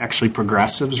wearing actually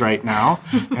progressives right now.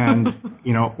 And,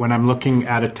 when I'm looking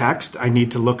at a text, I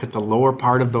need to look at the lower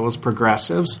part of those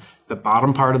progressives, the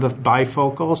bottom part of the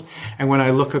bifocals. And when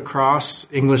I look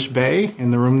across English Bay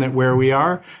in the room where we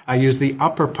are, I use the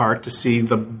upper part to see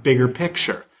the bigger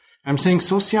picture. I'm saying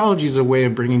sociology is a way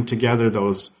of bringing together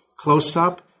those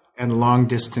close-up and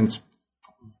long-distance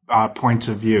points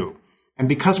of view. And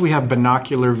because we have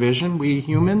binocular vision, we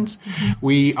humans,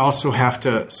 we also have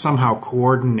to somehow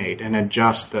coordinate and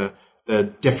adjust the the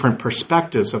different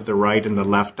perspectives of the right and the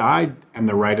left eye and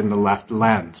the right and the left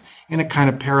lens in a kind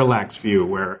of parallax view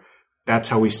where that's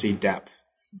how we see depth.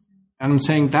 And I'm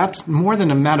saying that's more than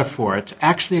a metaphor. It's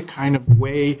actually a kind of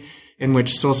way in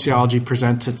which sociology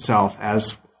presents itself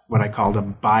as what I called a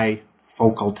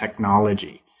bifocal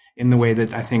technology, in the way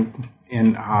that I think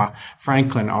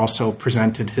Franklin also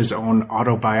presented his own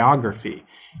autobiography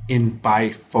in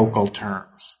bifocal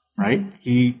terms, right?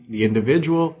 He, the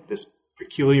individual, this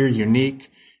peculiar,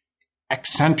 unique,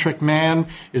 eccentric man,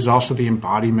 is also the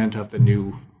embodiment of the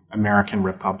new American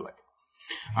Republic.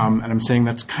 And I'm saying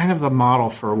that's kind of the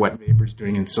model for what Weber's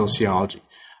doing in sociology.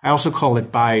 I also call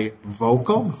it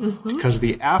bivocal because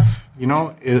the F,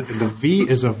 the V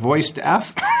is a voiced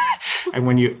F. And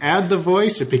when you add the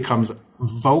voice, it becomes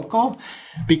vocal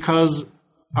because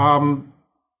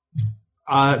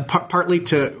partly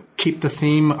to keep the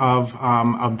theme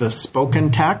of the spoken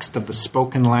text, of the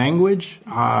spoken language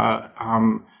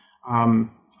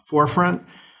forefront,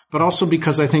 but also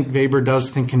because I think Weber does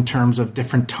think in terms of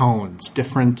different tones,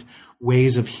 different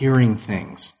ways of hearing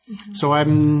things. So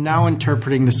I'm now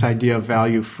interpreting this idea of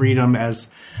value freedom as,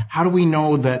 how do we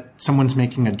know that someone's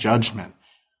making a judgment?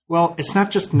 Well, it's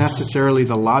not just necessarily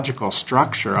the logical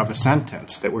structure of a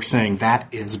sentence that we're saying that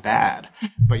is bad,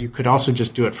 but you could also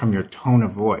just do it from your tone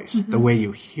of voice, the way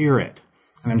you hear it.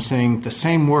 And I'm saying the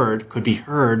same word could be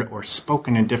heard or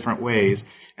spoken in different ways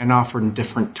and offered in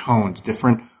different tones,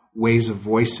 different ways of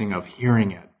voicing, of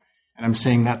hearing it. And I'm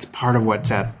saying that's part of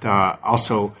what's at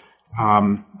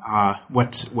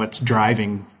what's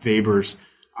driving Weber's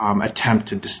attempt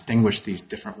to distinguish these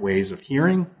different ways of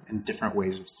hearing and different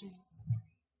ways of seeing.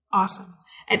 Awesome.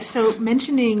 And so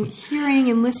mentioning hearing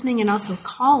and listening and also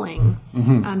calling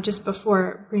just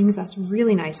before brings us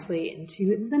really nicely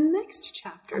into the next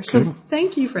chapter. Okay. So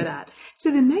thank you for that. So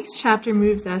the next chapter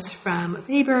moves us from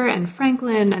Weber and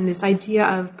Franklin and this idea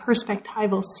of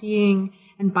perspectival seeing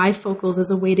and bifocals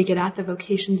as a way to get at the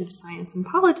vocations of science and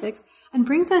politics, and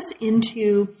brings us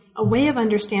into a way of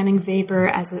understanding Weber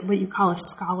as what you call a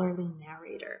scholarly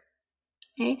narrator.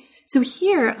 Okay, so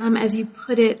here, as you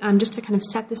put it, just to kind of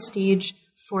set the stage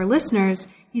for listeners,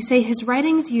 you say his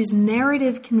writings use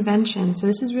narrative convention, so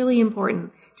this is really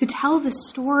important, to tell the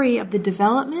story of the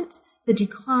development, the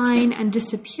decline, and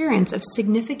disappearance of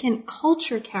significant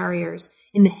culture carriers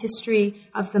in the history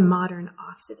of the modern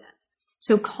Occident.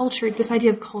 So culture, this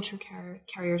idea of culture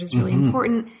carriers is really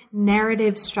important.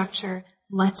 Narrative structure,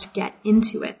 let's get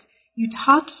into it. You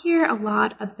talk here a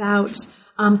lot about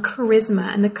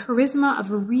charisma and the charisma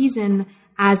of reason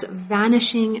as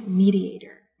vanishing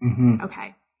mediator.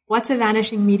 Okay. What's a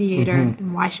vanishing mediator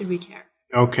and why should we care?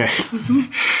 Okay.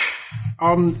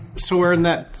 So we're in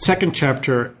that second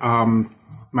chapter.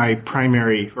 My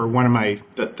primary, or one of my,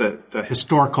 the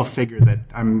historical figure that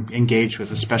I'm engaged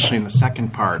with, especially in the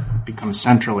second part, becomes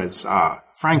central is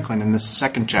Franklin in this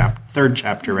third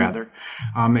chapter rather.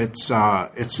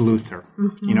 It's Luther,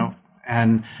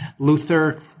 and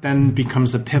Luther then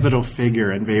becomes the pivotal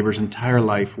figure in Weber's entire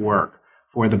life work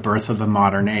for the birth of the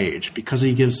modern age, because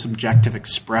he gives subjective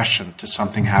expression to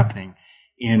something happening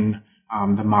in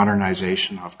the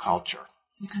modernization of culture.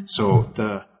 So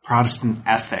the Protestant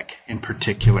ethic, in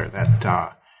particular,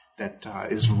 that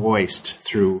is voiced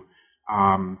through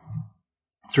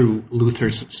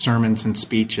Luther's sermons and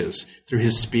speeches, through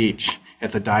his speech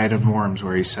at the Diet of Worms,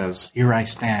 where he says, "Here I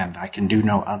stand, I can do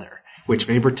no other," which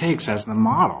Weber takes as the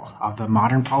model of the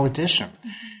modern politician.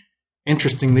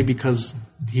 Interestingly, because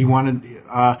he wanted,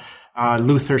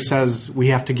 Luther says we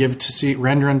have to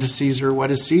render unto Caesar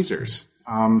what is Caesar's,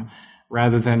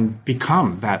 rather than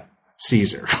become that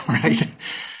Caesar, right?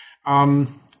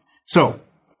 So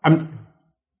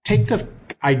take the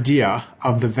idea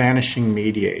of the vanishing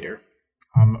mediator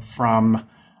from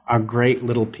a great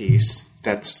little piece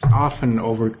that's often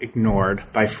ignored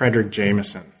by Frederick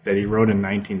Jameson that he wrote in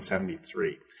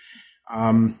 1973.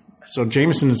 So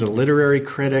Jameson is a literary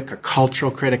critic, a cultural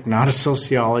critic, not a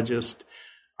sociologist,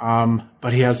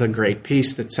 but he has a great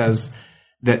piece that says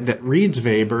that reads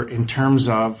Weber in terms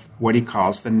of what he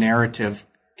calls the narrative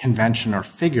convention or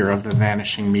figure of the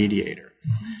vanishing mediator.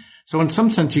 So in some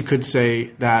sense, you could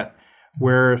say that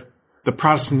where the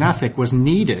Protestant ethic was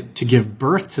needed to give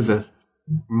birth to the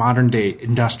modern-day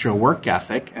industrial work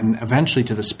ethic and eventually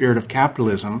to the spirit of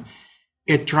capitalism,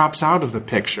 it drops out of the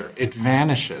picture. It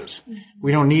vanishes.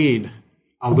 We don't need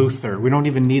a Luther. We don't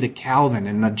even need a Calvin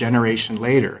in the generation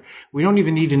later. We don't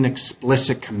even need an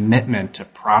explicit commitment to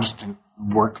Protestant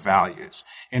work values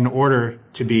in order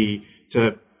to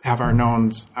have our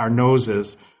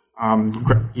noses,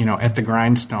 at the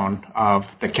grindstone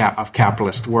of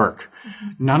capitalist work.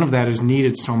 None of that is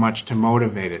needed so much to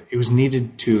motivate it. It was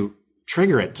needed to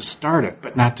trigger it, to start it,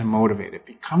 but not to motivate it. It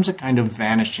becomes a kind of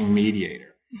vanishing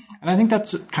mediator. And I think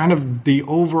that's kind of the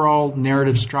overall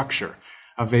narrative structure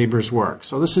of Weber's work.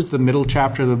 So this is the middle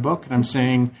chapter of the book, and I'm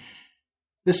saying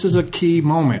this is a key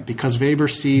moment because Weber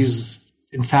sees,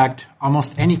 in fact,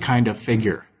 almost any kind of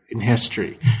figure in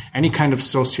history, any kind of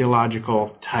sociological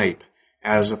type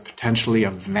as a potentially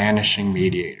a vanishing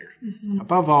mediator. Mm-hmm.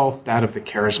 Above all, that of the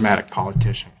charismatic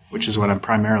politician, which is what I'm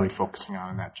primarily focusing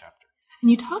on in that chapter. And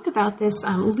you talk about this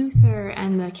Luther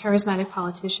and the charismatic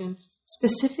politician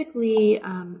specifically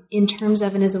in terms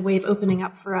of and as a way of opening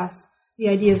up for us the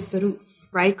idea of Beruf,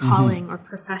 right? Calling or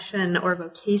profession or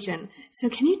vocation. So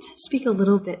can you speak a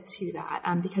little bit to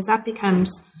that? Because that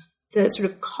becomes the sort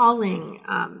of calling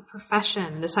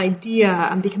profession, this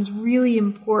idea becomes really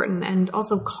important, and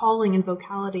also calling and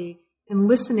vocality and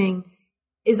listening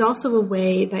is also a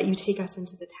way that you take us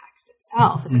into the text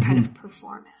itself. It's a kind of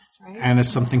performance, right? And it's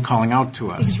something calling out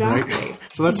to us, exactly.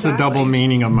 Right? So that's the double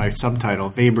meaning of my subtitle,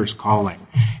 Weber's calling.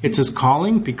 It's his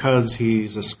calling because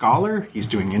he's a scholar, he's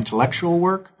doing intellectual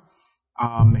work.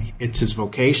 It's his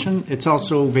vocation. It's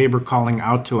also Weber calling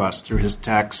out to us through his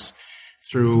texts,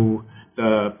 through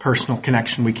the personal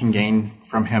connection we can gain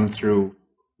from him through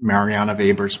Mariana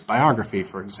Weber's biography,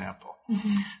 for example.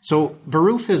 Mm-hmm. So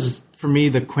Beruf is, for me,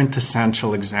 the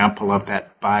quintessential example of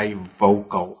that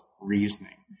bivocal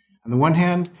reasoning. On the one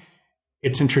hand,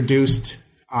 it's introduced,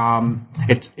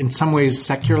 it's in some ways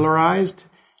secularized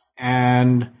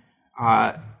and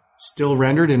still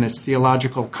rendered in its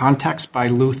theological context by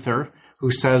Luther,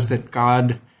 who says that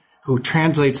God, who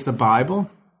translates the Bible,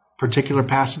 particular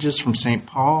passages from St.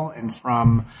 Paul and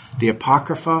from the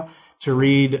Apocrypha, to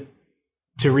read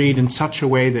in such a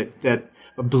way that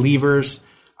believers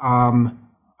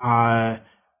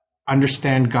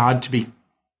understand God to be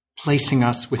placing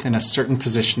us within a certain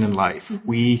position in life.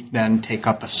 We then take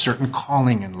up a certain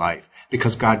calling in life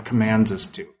because God commands us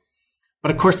to. But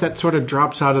of course, that sort of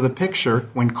drops out of the picture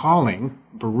when calling,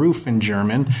 Beruf in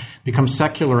German, becomes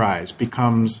secularized,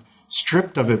 becomes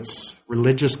stripped of its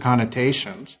religious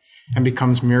connotations, and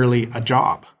becomes merely a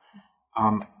job,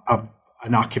 an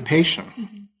occupation.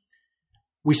 Mm-hmm.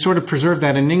 We sort of preserve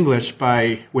that in English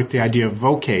with the idea of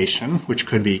vocation, which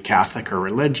could be Catholic or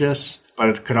religious, but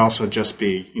it could also just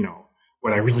be,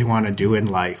 what I really want to do in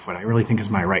life, what I really think is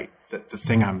my right, the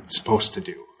thing I'm supposed to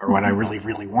do, or what I really,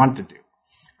 really want to do,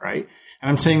 right? And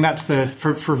I'm saying that's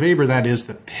for Weber, that is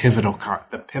the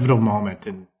pivotal moment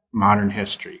in modern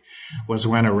history, was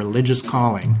when a religious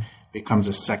calling becomes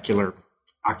a secular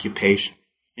occupation.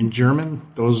 In German,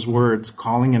 those words,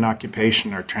 calling and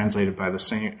occupation, are translated by the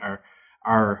same,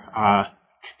 are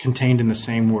contained in the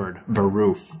same word,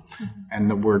 Beruf. Mm-hmm. And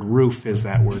the word Ruf is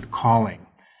that word calling.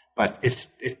 But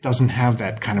it doesn't have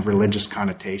that kind of religious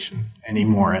connotation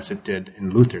anymore as it did in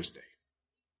Luther's day.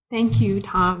 Thank you,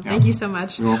 Tom. Yeah. Thank you so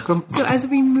much. You're welcome. So as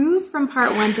we move from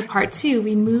part 1 to part 2,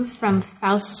 we move from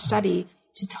Faust's study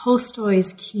to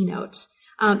Tolstoy's keynote.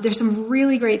 There's some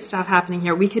really great stuff happening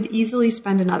here. We could easily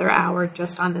spend another hour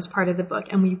just on this part of the book,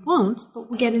 and we won't, but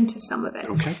we'll get into some of it.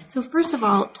 Okay. So first of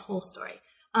all, Tolstoy.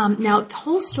 Now,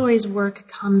 Tolstoy's work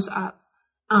comes up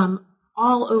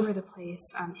all over the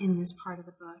place in this part of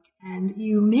the book, and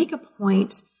you make a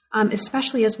point,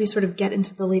 especially as we sort of get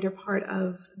into the later part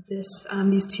of this,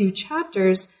 these 2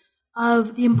 chapters,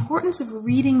 of the importance of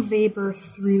reading Weber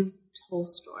through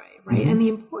Tolstoy, right? Mm-hmm. And the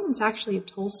importance actually of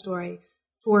Tolstoy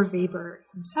for Weber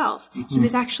himself. Mm-hmm. He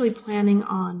was actually planning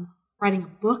on writing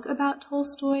a book about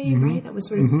Tolstoy, mm-hmm. right? That was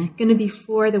sort of going to be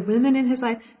for the women in his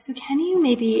life. So can you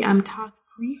maybe talk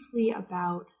briefly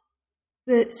about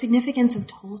the significance of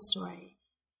Tolstoy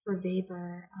for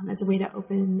Weber as a way to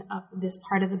open up this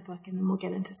part of the book, and then we'll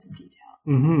get into some details.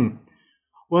 Mm-hmm.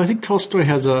 Well, I think Tolstoy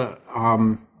has a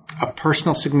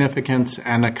personal significance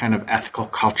and a kind of ethical,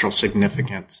 cultural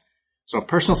significance. So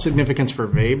personal significance for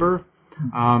Weber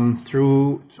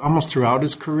throughout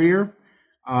his career,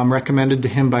 recommended to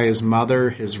him by his mother,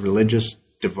 his religious,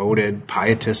 devoted,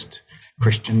 pietist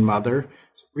Christian mother.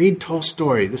 Read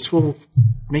Tolstoy. This will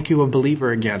make you a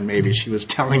believer again, maybe, she was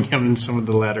telling him in some of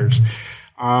the letters.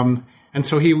 And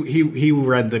so he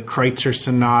read the Kreutzer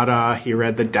Sonata, he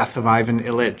read The Death of Ivan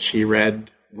Ilyich, he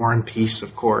read War and Peace,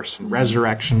 of course, and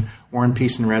Resurrection. War and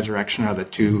Peace and Resurrection are the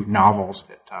 2 novels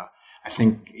that I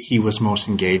think he was most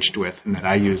engaged with and that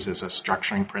I use as a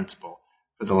structuring principle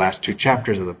for the last 2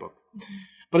 chapters of the book. Mm-hmm.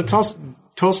 But it's also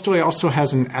Tolstoy also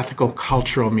has an ethical,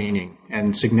 cultural meaning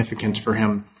and significance for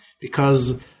him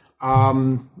because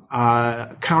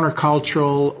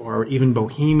countercultural or even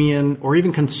bohemian or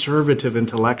even conservative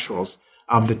intellectuals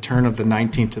of the turn of the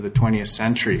 19th to the 20th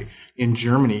century in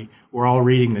Germany were all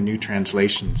reading the new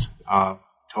translations of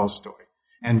Tolstoy.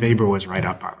 And Weber was right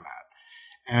up on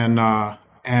that.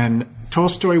 And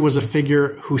Tolstoy was a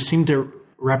figure who seemed to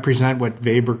represent what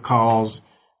Weber calls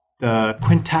the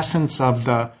quintessence of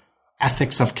the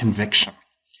ethics of conviction.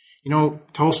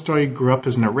 Tolstoy grew up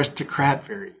as an aristocrat,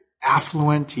 very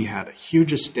affluent. He had a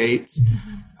huge estate.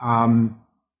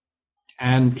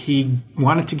 And he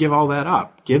wanted to give all that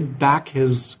up, give back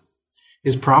his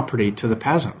property to the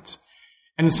peasants.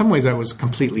 And in some ways that was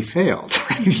completely failed,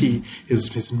 right?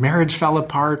 His marriage fell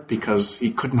apart because he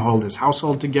couldn't hold his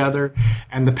household together,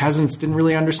 and the peasants didn't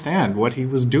really understand what he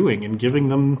was doing in giving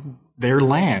them their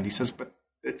land. He says, but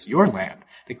it's your land.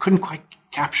 They couldn't quite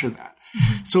capture that.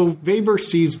 So Weber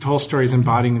sees Tolstoy as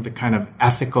embodying the kind of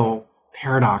ethical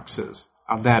paradoxes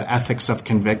of that ethics of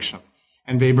conviction.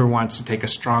 And Weber wants to take a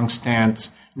strong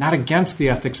stance, not against the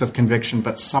ethics of conviction,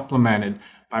 but supplemented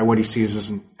by what he sees as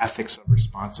an ethics of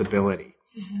responsibility.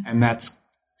 And that's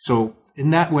so in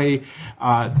that way,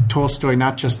 Tolstoy,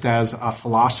 not just as a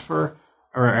philosopher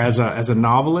or as a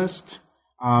novelist,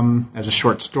 as a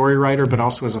short story writer, but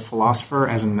also as a philosopher,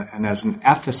 as an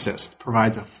ethicist,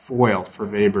 provides a foil for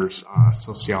Weber's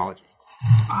sociology.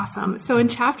 Awesome. So in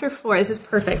chapter 4, this is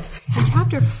perfect. In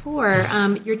chapter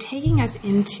 4, you're taking us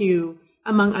into,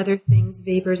 among other things,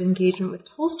 Weber's engagement with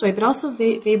Tolstoy, but also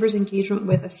Weber's engagement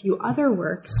with a few other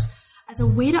works as a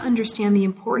way to understand the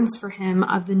importance for him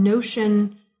of the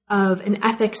notion of an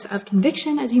ethics of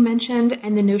conviction, as you mentioned,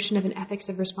 and the notion of an ethics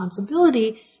of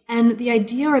responsibility, and the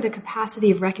idea or the capacity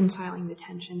of reconciling the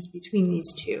tensions between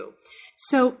these two.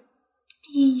 So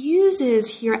he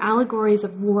uses here allegories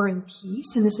of war and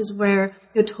peace, and this is where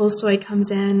Tolstoy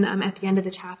comes in at the end of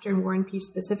the chapter in War and Peace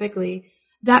specifically,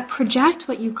 that project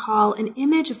what you call an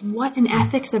image of what an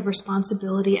ethics of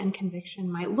responsibility and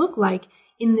conviction might look like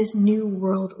in this new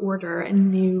world order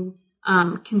and new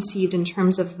conceived in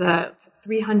terms of the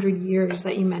 300 years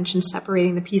that you mentioned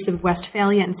separating the Peace of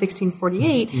Westphalia in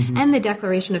 1648 and the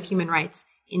Declaration of Human Rights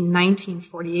in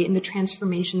 1948 and the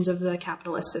transformations of the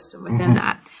capitalist system within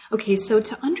that. Okay, so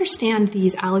to understand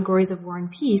these allegories of war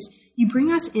and peace, you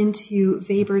bring us into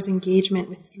Weber's engagement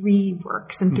with 3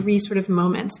 works and 3 sort of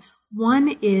moments.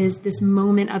 One is this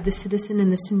moment of the citizen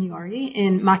and the signori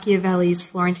in Machiavelli's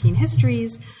Florentine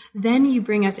Histories. Then you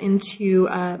bring us into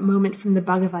a moment from the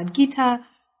Bhagavad Gita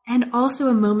and also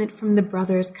a moment from the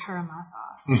brothers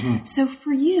Karamazov. So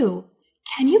for you,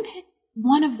 can you pick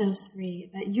one of those 3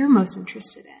 that you're most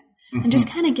interested in and just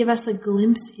kind of give us a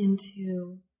glimpse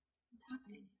into what's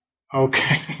happening?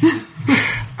 Okay.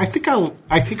 I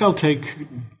think I'll take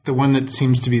the one that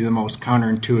seems to be the most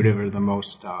counterintuitive or the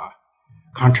most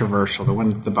controversial,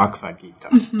 the Bhagavad Gita.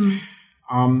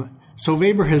 So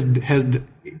Weber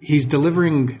he's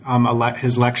delivering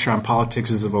his lecture on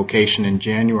politics as a vocation in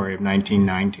January of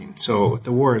 1919. So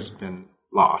the war has been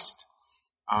lost,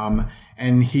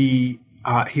 and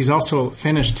he's also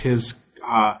finished his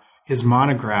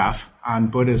monograph on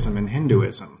Buddhism and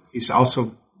Hinduism. He's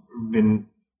also been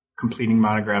completing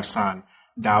monographs on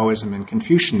Taoism and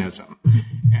Confucianism,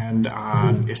 and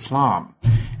on Islam,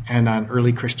 and on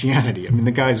early Christianity. I mean,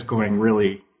 the guy's going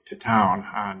really to town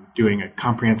on doing a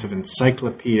comprehensive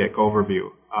encyclopedic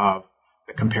overview of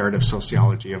the comparative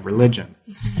sociology of religion.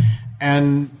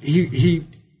 And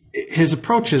his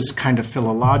approach is kind of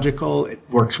philological. It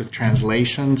works with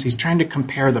translations. He's trying to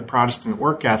compare the Protestant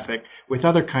work ethic with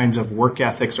other kinds of work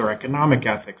ethics or economic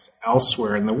ethics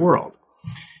elsewhere in the world.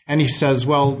 And he says,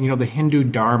 well, the Hindu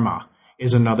Dharma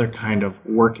is another kind of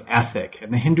work ethic.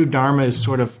 And the Hindu Dharma is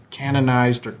sort of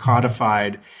canonized or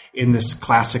codified in this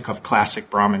classic of classic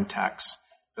Brahmin texts,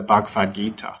 the Bhagavad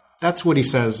Gita. That's what he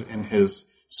says in his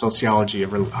sociology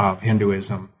of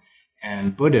Hinduism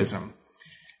and Buddhism.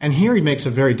 And here he makes a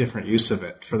very different use of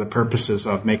it for the purposes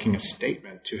of making a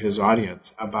statement to his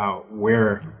audience about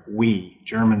where we,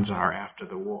 Germans, are after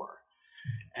the war.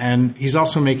 And he's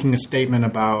also making a statement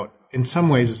about, in some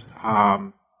ways,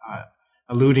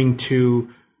 alluding to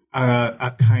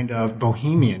a kind of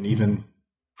bohemian, even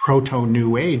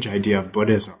proto-New Age idea of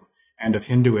Buddhism and of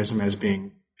Hinduism as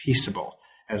being peaceable,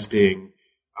 as being,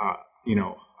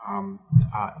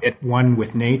 at one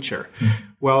with nature.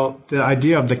 Well, the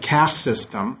idea of the caste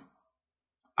system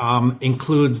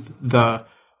includes the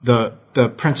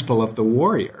principle of the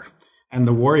warrior, and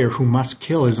the warrior who must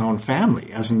kill his own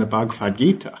family, as in the Bhagavad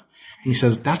Gita. And he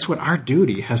says that's what our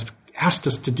duty has asked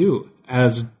us to do,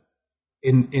 as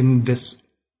in this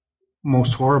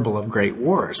most horrible of great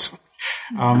wars.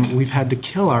 We've had to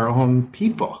kill our own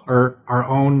people, or our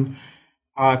own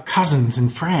cousins in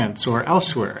France or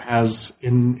elsewhere, as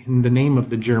in the name of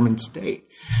the German state.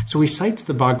 So he cites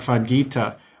the Bhagavad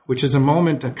Gita, which is a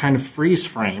kind of freeze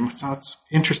frame. So it's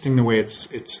interesting the way it's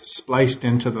spliced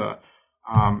into the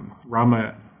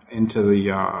Rama into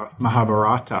the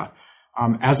Mahabharata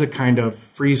as a kind of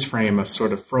freeze frame, a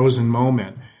sort of frozen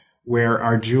moment where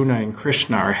Arjuna and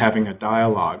Krishna are having a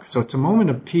dialogue. So it's a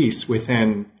moment of peace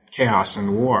within chaos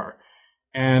and war.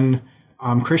 And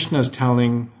Krishna is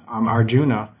telling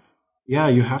Arjuna, yeah,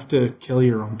 you have to kill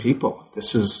your own people.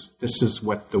 This is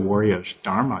what the warrior's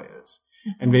dharma is.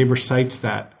 And Weber cites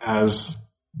that as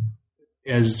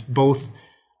both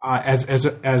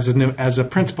as a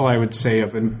principle, I would say,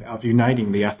 of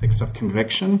uniting the ethics of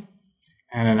conviction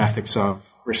and an ethics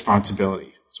of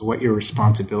responsibility. So what your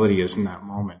responsibility is in that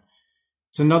moment.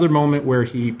 It's another moment where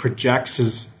he projects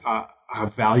his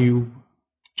value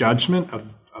judgment, a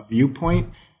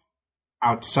viewpoint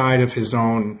outside of his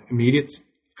own immediate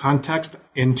context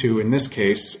into, in this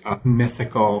case, a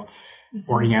mythical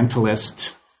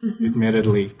Orientalist,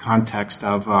 admittedly, context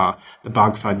of the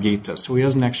Bhagavad Gita. So he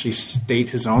doesn't actually state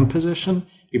his own position.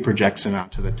 He projects it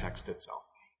onto the text itself.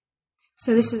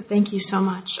 So thank you so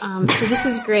much. So this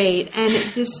is great. And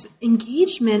this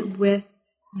engagement with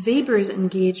Weber's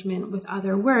engagement with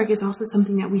other work is also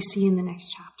something that we see in the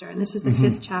next chapter. And this is the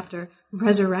fifth chapter,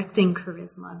 Resurrecting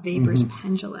Charisma, Weber's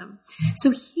Pendulum.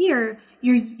 So here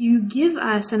you give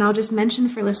us, and I'll just mention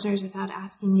for listeners without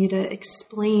asking you to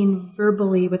explain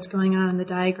verbally what's going on in the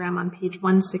diagram on page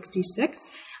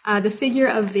 166, the figure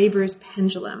of Weber's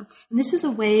pendulum. And this is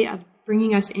a way of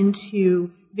bringing us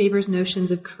into Weber's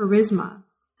notions of charisma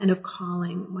and of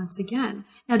calling once again.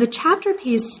 Now, the chapter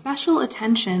pays special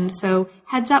attention, so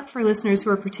heads up for listeners who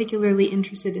are particularly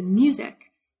interested in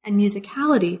music and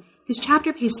musicality. This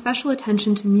chapter pays special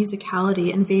attention to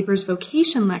musicality in Weber's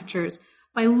vocation lectures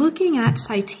by looking at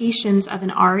citations of an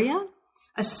aria,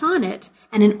 a sonnet,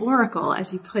 and an oracle,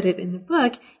 as you put it in the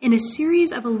book, in a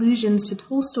series of allusions to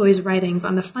Tolstoy's writings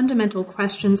on the fundamental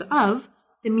questions of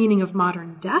the meaning of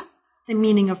modern death, the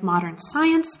meaning of modern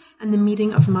science, and the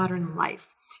meaning of modern life.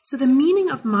 So the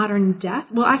meaning of modern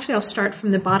death, well, actually, I'll start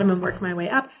from the bottom and work my way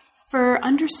up. For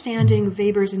understanding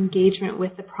Weber's engagement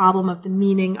with the problem of the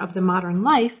meaning of the modern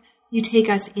life, you take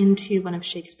us into one of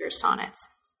Shakespeare's sonnets.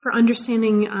 For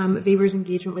understanding Weber's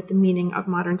engagement with the meaning of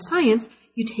modern science,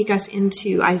 you take us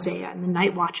into Isaiah and the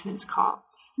Night Watchman's Call.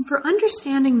 And for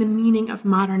understanding the meaning of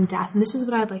modern death, and this is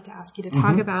what I'd like to ask you to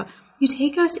talk about, you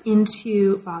take us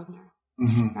into Wagner,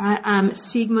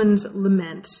 Siegmund's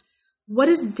Lament. What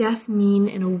does death mean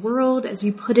in a world, as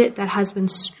you put it, that has been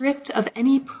stripped of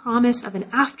any promise of an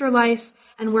afterlife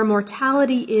and where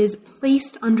mortality is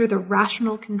placed under the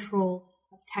rational control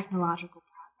of technological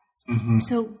progress?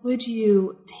 So would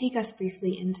you take us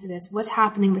briefly into this? What's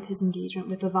happening with his engagement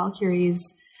with the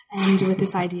Valkyries and with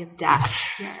this idea of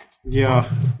death here? Yeah,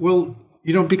 well,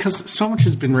 because so much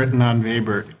has been written on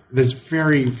Weber, there's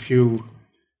very few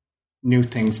new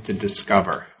things to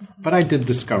discover. But I did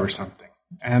discover something.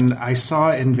 And I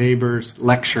saw in Weber's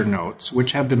lecture notes,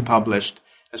 which have been published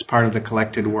as part of the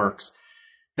collected works,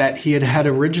 that he had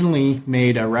originally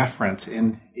made a reference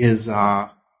in his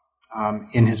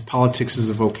Politics as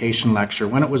a Vocation lecture,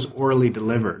 when it was orally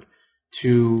delivered,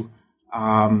 to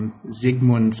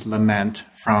Siegmund's Lament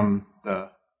from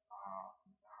the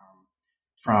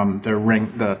ring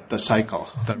cycle,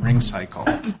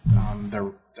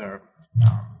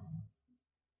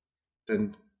 the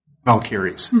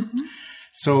Valkyries.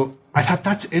 So I thought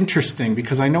that's interesting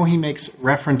because I know he makes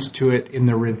reference to it in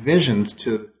the revisions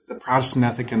to the Protestant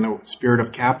Ethic and the Spirit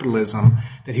of Capitalism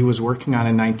that he was working on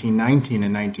in 1919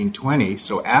 and 1920,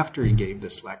 so after he gave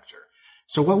this lecture.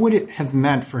 So what would it have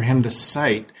meant for him to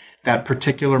cite that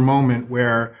particular moment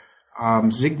where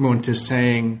Siegmund is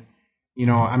saying,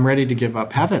 I'm ready to give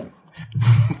up heaven.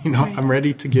 Right. I'm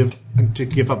ready to give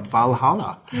up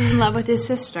Valhalla. He's in love with his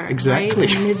sister. Exactly.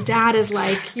 Right? And his dad is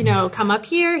like, come up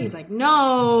here. He's like,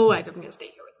 no, I'm going to stay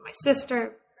here with my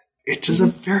sister. It is a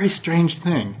very strange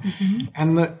thing.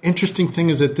 And the interesting thing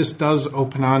is that this does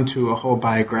open on to a whole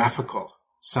biographical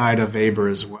side of Weber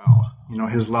as well.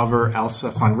 His lover, Elsa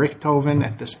von Richthofen,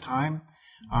 at this time,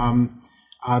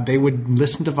 they would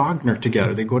listen to Wagner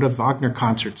together. They go to Wagner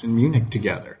concerts in Munich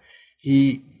together.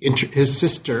 His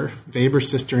sister, Weber's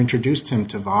sister, introduced him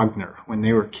to Wagner when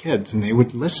they were kids, and they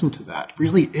would listen to that.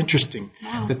 Really interesting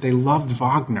that they loved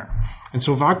Wagner. And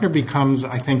so Wagner becomes,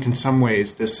 I think, in some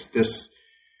ways, this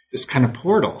kind of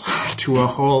portal to a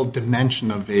whole dimension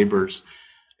of Weber's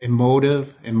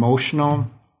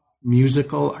emotional,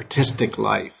 musical, artistic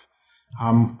life.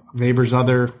 Weber's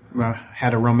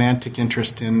had a romantic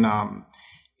interest in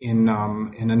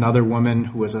another woman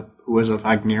who was a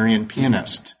Wagnerian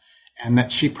pianist. And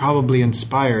that she probably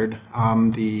inspired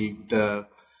the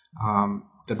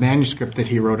manuscript that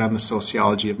he wrote on the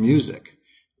sociology of music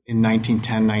in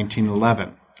 1910,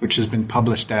 1911. which has been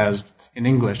published in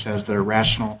English as The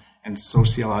Rational and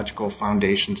Sociological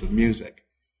Foundations of Music.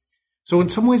 So in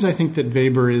some ways, I think that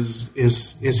Weber is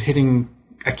hitting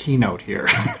a keynote here.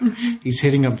 He's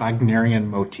hitting a Wagnerian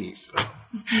motif.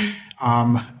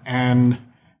 And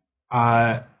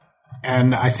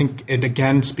I think it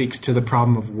again speaks to the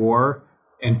problem of war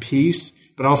and peace,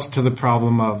 but also to the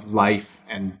problem of life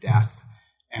and death.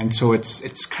 And so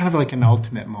it's kind of like an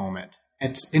ultimate moment.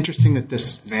 It's interesting that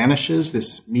this vanishes,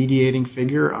 this mediating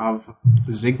figure of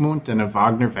Zygmunt and of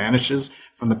Wagner vanishes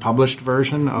from the published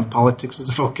version of Politics as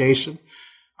a Vocation.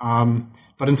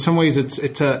 But in some ways,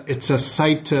 it's a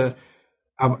sight to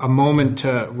a moment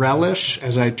to relish,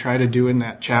 as I try to do in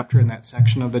that chapter, in that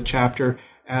section of the chapter,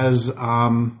 as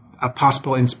a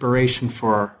possible inspiration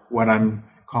for what I'm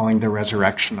calling the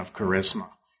resurrection of charisma.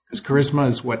 Because charisma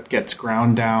is what gets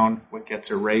ground down, what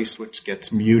gets erased, which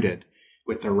gets muted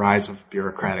with the rise of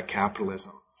bureaucratic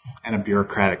capitalism and a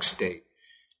bureaucratic state.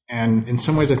 And in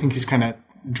some ways, I think he's kind of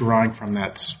drawing from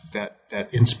that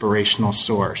inspirational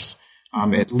source,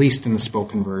 at least in the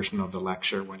spoken version of the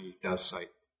lecture when he does cite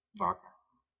Wagner.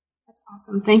 That's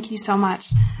awesome. Thank you so much.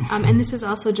 And this is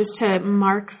also just to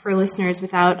mark for listeners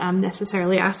without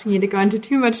necessarily asking you to go into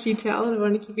too much detail. I don't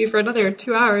want to keep you for another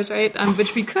 2 hours, right?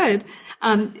 Which we could.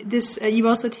 You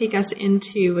also take us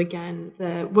into, again,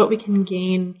 what we can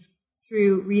gain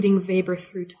through reading Weber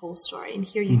through Tolstoy. And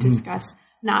here you discuss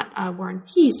not War and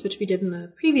Peace, which we did in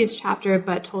the previous chapter,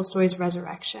 but Tolstoy's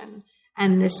resurrection.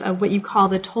 And this, what you call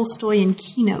the Tolstoyan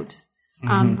keynote,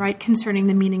 right, concerning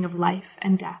the meaning of life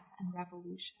and death and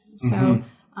revolution. So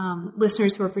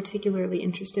listeners who are particularly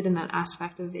interested in that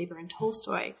aspect of Weber and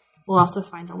Tolstoy will also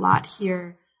find a lot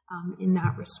here in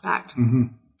that respect.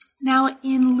 Now,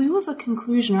 in lieu of a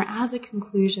conclusion, or as a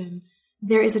conclusion,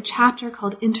 there is a chapter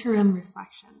called Interim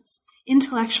Reflections,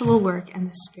 Intellectual Work and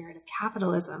the Spirit of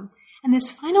Capitalism. And this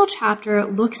final chapter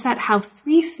looks at how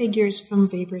three figures from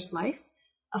Weber's life,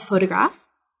 a photograph,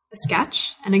 a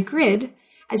sketch, and a grid,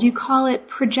 as you call it,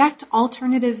 project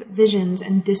alternative visions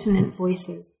and dissonant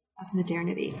voices of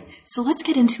modernity. So let's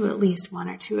get into at least one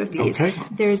or two of these. Okay.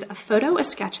 There's a photo, a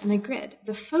sketch, and a grid.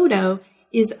 The photo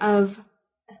is of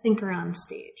a thinker on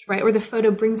stage, right? Or the photo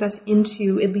brings us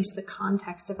into at least the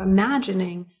context of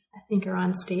imagining a thinker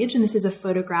on stage. And this is a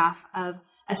photograph of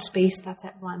a space that's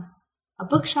at once a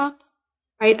bookshop,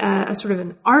 right? A sort of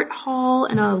an art hall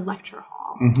and a lecture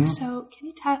hall. So can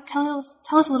you tell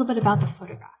us a little bit about the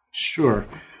photograph? Sure.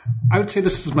 I would say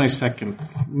this is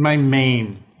my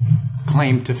main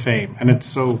claim to fame, and it's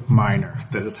so minor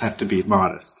that it had to be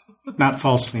modest, not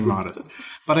falsely modest.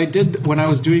 But I did, when I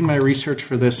was doing my research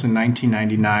for this in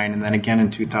 1999 and then again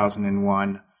in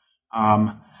 2001,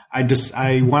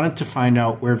 I wanted to find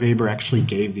out where Weber actually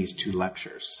gave these two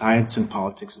lectures, Science and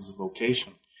Politics as a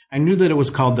Vocation. I knew that it was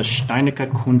called the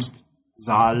Steinecker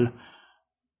Kunstsaal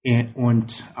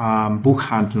und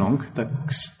Buchhandlung, the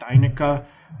Steinecker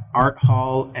Art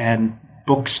Hall and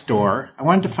Bookstore. I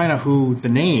wanted to find out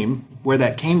where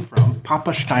that came from.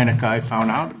 Papa Steinecker, I found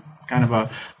out, kind of a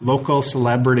local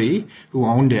celebrity who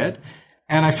owned it.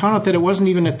 And I found out that it wasn't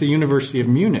even at the University of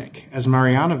Munich, as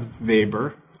Marianne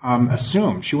Weber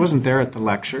assumed. She wasn't there at the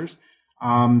lectures.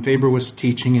 Weber was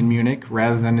teaching in Munich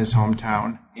rather than his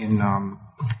hometown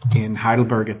in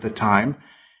Heidelberg at the time.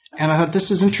 And I thought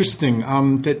this is interesting,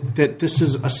 that this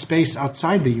is a space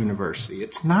outside the university.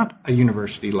 It's not a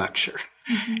university lecture.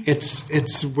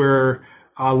 It's where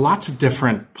lots of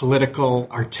different political,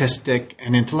 artistic,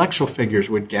 and intellectual figures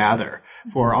would gather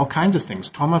for all kinds of things.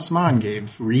 Thomas Mann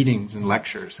gave readings and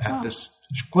lectures at this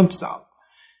Kunstsaal.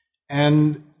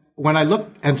 And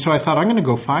so I thought, I'm going to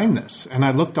go find this. And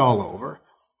I looked all over,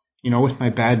 with my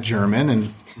bad German and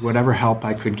whatever help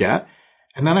I could get.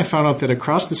 And then I found out that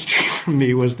across the street from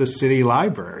me was the city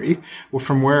library,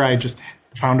 from where I just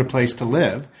found a place to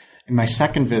live in my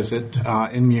second visit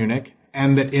in Munich.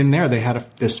 And that in there they had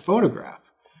this photograph.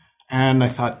 And I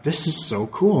thought, this is so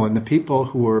cool. And the people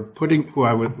who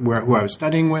I was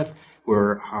studying with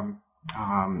were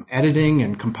editing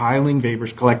and compiling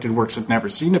Weber's collected works. Had never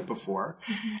seen it before.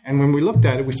 And when we looked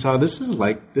at it, we saw this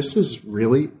is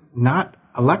really not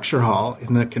a lecture hall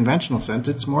in the conventional sense.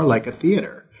 It's more like a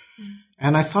theater.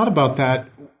 And I thought about that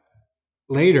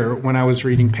later when I was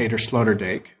reading Peter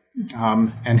Sloterdijk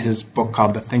and his book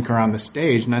called The Thinker on the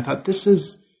Stage. And I thought, this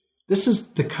is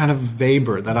the kind of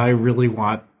Weber that I really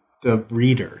want the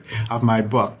reader of my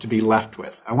book to be left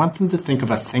with. I want them to think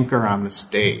of a thinker on the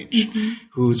stage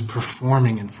who's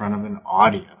performing in front of an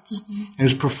audience and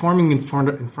who's performing in front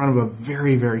of a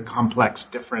very, very complex,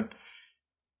 different,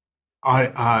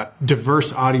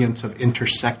 diverse audience of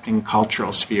intersecting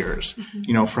cultural spheres,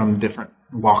 from different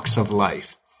walks of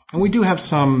life. And we do have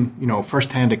some,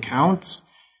 firsthand accounts.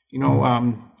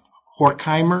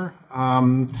 Horkheimer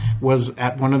was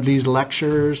at one of these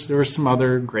lectures. There were some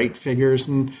other great figures.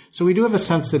 And so we do have a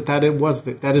sense that that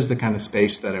is the kind of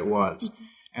space that it was. Mm-hmm.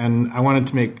 And I wanted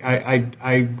to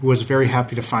I was very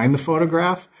happy to find the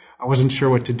photograph. I wasn't sure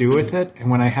what to do with it. And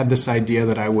when I had this idea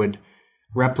that I would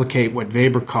replicate what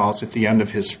Weber calls at the end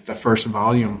of the first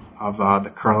volume of the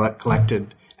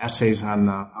collected essays on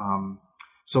the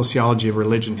sociology of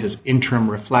religion, his interim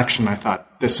reflection, I thought,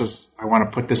 I want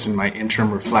to put this in my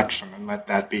interim reflection and let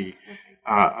that be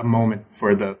a moment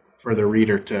for the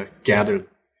reader to gather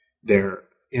their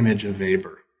image of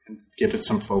Weber and give it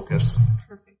some focus.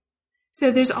 Perfect. So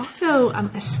there's also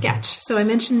a sketch. So I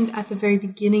mentioned at the very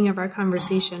beginning of our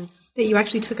conversation that you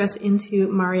actually took us into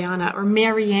Mariana, or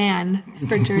Marianne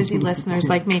for Jersey listeners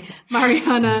like me,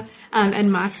 Mariana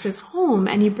and Max's home.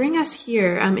 And you bring us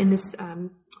here in this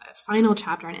final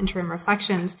chapter on interim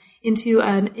reflections into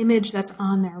an image that's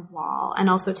on their wall, and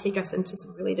also take us into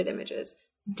some related images.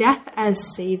 Death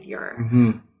as Savior.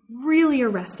 Mm-hmm. Really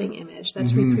arresting image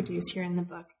that's reproduced here in the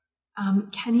book.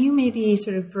 Can you maybe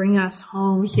sort of bring us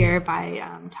home here by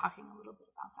talking a little bit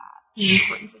about that, the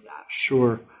importance of that?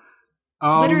 Sure.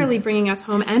 Literally bringing us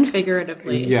home and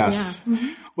figuratively. Yes. Yeah. Mm-hmm.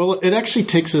 Well, it actually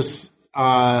takes us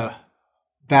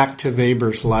back to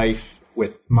Weber's life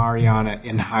with Mariana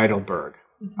in Heidelberg.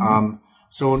 Mm-hmm.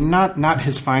 So not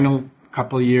his final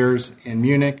couple of years in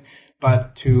Munich,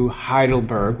 but to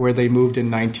Heidelberg, where they moved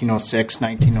in 1906,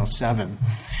 1907.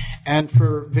 And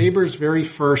for Weber's very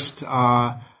first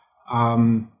or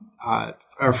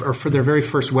for their very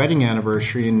first wedding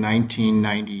anniversary in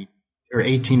 1990 or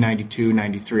 1892,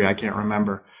 93, I can't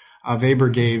remember, Weber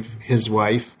gave his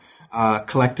wife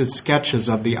collected sketches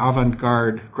of the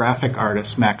avant-garde graphic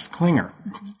artist Max Klinger,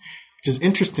 which is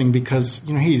interesting because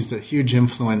he's a huge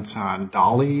influence on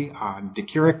Dali, on De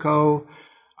Chirico,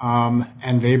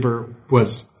 and Weber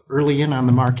was early in on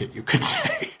the market, you could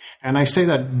say. And I say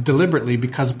that deliberately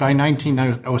because by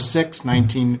 1906,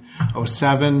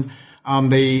 1907,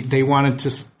 they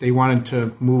wanted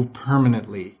to move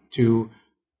permanently to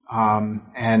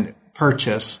and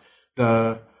purchase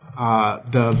the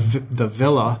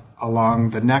villa along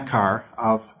the Neckar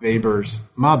of Weber's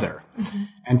mother. Mm-hmm.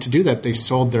 And to do that, they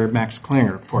sold their Max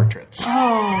Klinger portraits.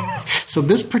 Oh. So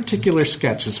this particular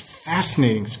sketch is a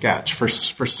fascinating sketch for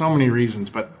so many reasons,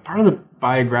 but part of the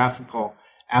biographical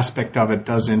aspect of it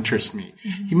does interest me.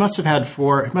 Mm-hmm. He must have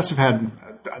had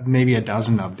maybe a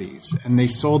dozen of these, and they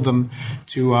sold them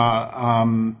to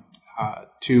an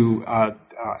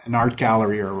art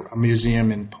gallery or a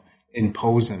museum in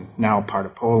Posen, now part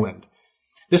of Poland.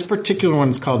 This particular one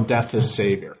is called Death as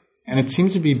Savior, and it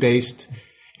seems to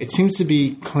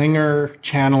be Klinger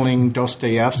channeling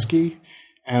Dostoevsky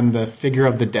and the figure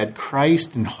of the dead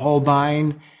Christ and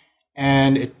Holbein.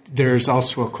 And there's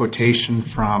also a quotation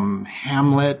from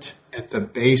Hamlet at the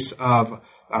base of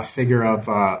a figure of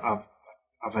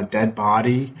a dead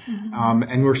body. Mm-hmm.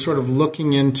 And we're sort of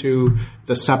looking into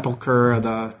the sepulcher,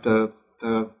 the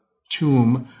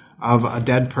tomb of a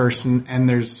dead person, and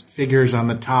there's figures on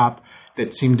the top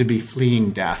that seem to be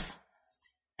fleeing death.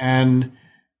 And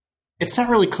it's not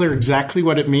really clear exactly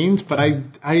what it means, but I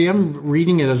am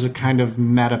reading it as a kind of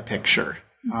meta picture,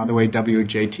 the way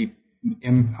W.J.T.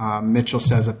 Mitchell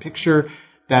says, a picture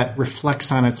that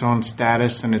reflects on its own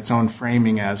status and its own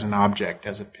framing as an object,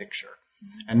 as a picture,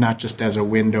 and not just as a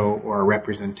window or a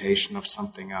representation of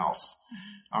something else.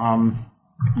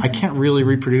 I can't really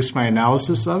reproduce my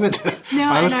analysis of it.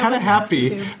 No, I was kind of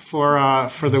happy for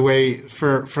the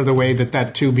way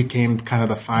that too became kind of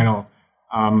the final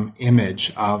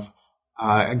image of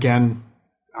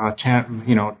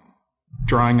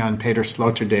drawing on Peter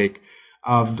Sloterdijk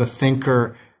of the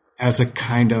thinker as a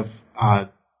kind of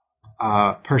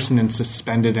person in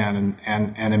suspended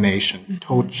animation. Mm-hmm.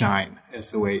 Totschein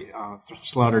is the way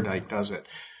Sloterdijk does it.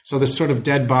 So this sort of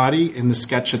dead body in the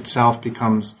sketch itself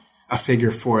becomes a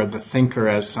figure for the thinker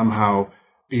as somehow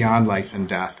beyond life and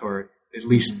death, or at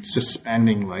least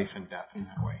suspending life and death in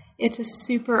that way. It's a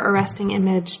super arresting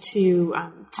image to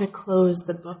close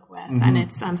the book with, mm-hmm. and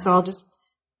it's so I'll just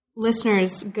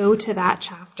listeners go to that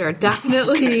chapter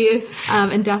definitely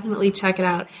and definitely check it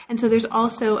out. And so there's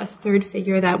also a third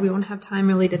figure that we won't have time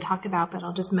really to talk about, but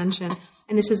I'll just mention.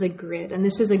 And this is a grid,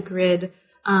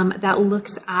 that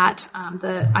looks at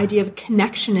the idea of a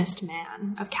connectionist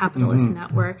man of capitalist mm-hmm.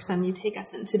 networks, and you take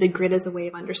us into the grid as a way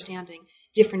of understanding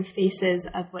different faces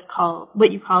of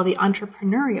what you call the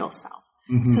entrepreneurial self.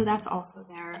 Mm-hmm. So that's also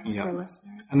there for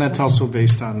listeners. And that's also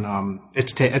based on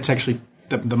it's actually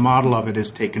the model of it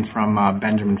is taken from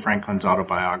Benjamin Franklin's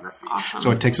autobiography. Awesome.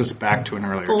 So it takes us back to an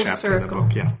earlier Full chapter circle. of the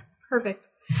book. Yeah. Perfect.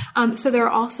 So there are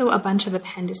also a bunch of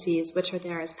appendices which are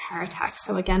there as paratext.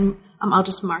 So again, I'll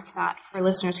just mark that for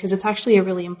listeners because it's actually a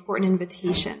really important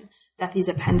invitation that these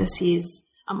appendices,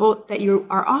 that you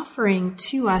are offering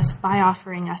to us by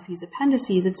offering us these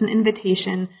appendices. It's an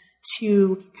invitation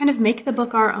to kind of make the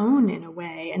book our own in a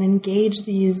way and engage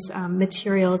these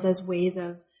materials as ways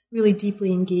of really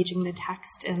deeply engaging the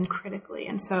text and critically.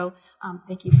 And so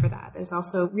thank you for that. There's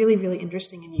also really, really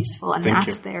interesting and useful, and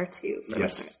that's there too for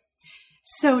listeners.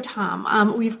 So,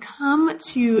 Tom, we've come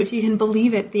to, if you can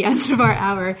believe it, the end of our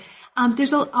hour.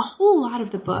 There's a whole lot of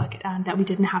the book that we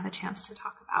didn't have a chance to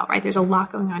talk about, right? There's a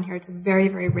lot going on here. It's a very,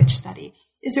 very rich study.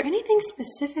 Is there anything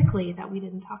specifically that we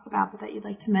didn't talk about but that you'd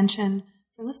like to mention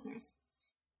for listeners?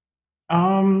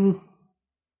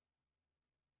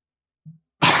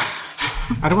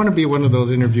 I don't want to be one of those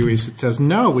interviewees that says,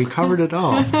 no, we covered it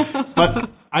all. But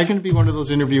I'm going to be one of those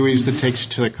interviewees that takes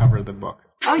you to the cover of the book.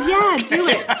 Oh, yeah, do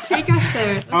it. Take us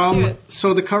there. Let's do it.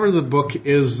 So the cover of the book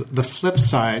is the flip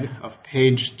side of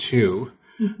page 2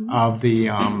 of the,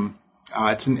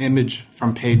 it's an image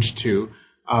from page 2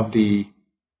 of the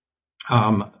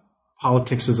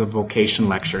Politics as a Vocation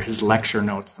lecture, his lecture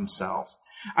notes themselves.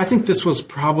 I think this was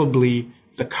probably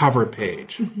the cover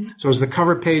page. So it was the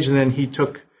cover page, and then he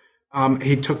took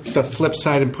the flip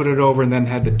side and put it over and then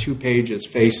had the 2 pages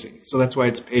facing. So that's why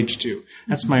it's page 2.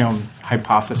 That's my own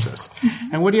hypothesis.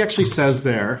 And what he actually says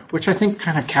there, which I think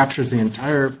kind of captures the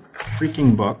entire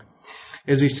freaking book,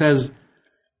 is he says,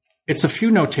 it's a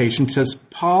few notations, says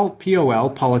P-O-L,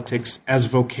 politics as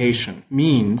vocation,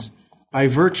 means by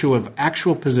virtue of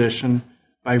actual position,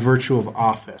 by virtue of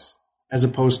office, as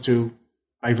opposed to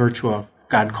by virtue of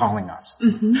God calling us,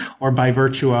 or by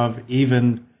virtue of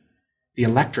even the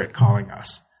electorate calling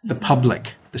us, the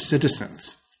public, the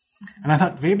citizens. And I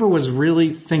thought Weber was really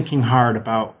thinking hard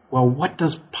about, well, what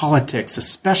does politics,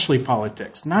 especially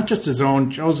politics, not just his own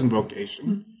chosen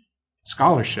vocation,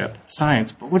 scholarship,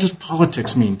 science, but what does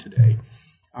politics mean today?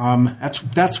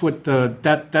 That's what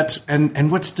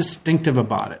and what's distinctive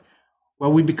about it?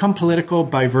 Well, we become political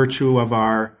by virtue of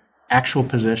our actual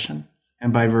position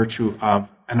and by virtue of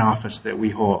an office that we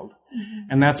hold.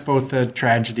 And that's both the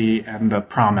tragedy and the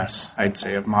promise, I'd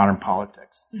say, of modern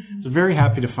politics. So very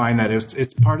happy to find that.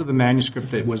 It's part of the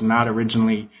manuscript that was not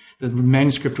originally, the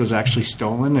manuscript was actually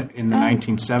stolen in the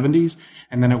 1970s,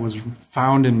 and then it was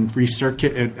found and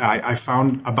recirculated. I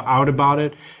found out about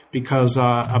it because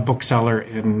a bookseller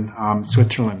in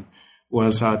Switzerland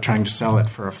was trying to sell it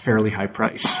for a fairly high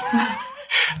price.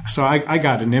 So I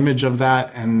got an image of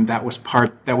that, and that was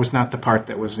not the part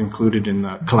that was included in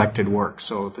the collected work.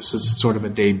 So this is sort of a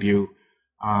debut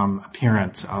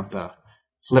appearance of the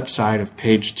flip side of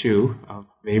page 2 of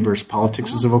Weber's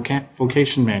Politics as a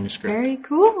Vocation manuscript. Very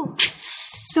cool.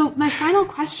 So my final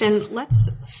question, let's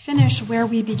finish where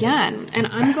we began. And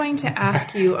I'm going to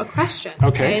ask you a question.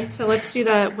 Okay. So let's do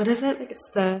what is it?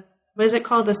 What is it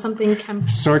called? The something...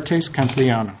 Sortes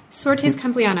Campliana. Sortes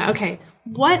Campliana. Okay.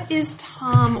 What is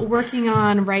Tom working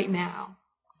on right now?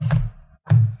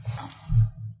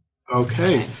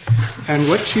 Okay. And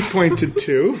what she pointed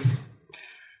to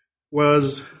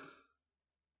was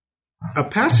a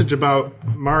passage about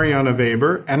Mariana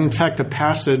Weber, and in fact a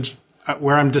passage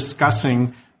where I'm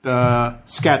discussing the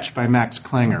sketch by Max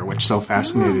Klinger, which so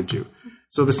fascinated you.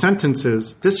 So the sentence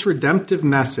is, this redemptive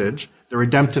message, the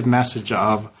redemptive message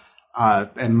of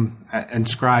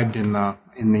inscribed in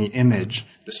the image,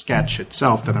 the sketch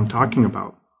itself that I'm talking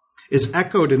about, is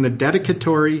echoed in the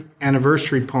dedicatory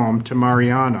anniversary poem to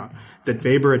Mariana that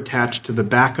Weber attached to the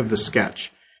back of the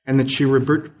sketch and that she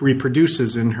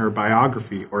reproduces in her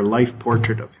biography or life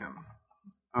portrait of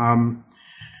him.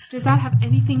 So does that have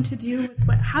anything to do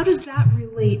with how does that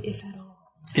relate, if at all?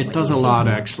 It does a lot,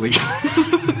 actually.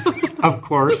 Of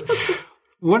course.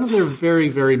 One of their very,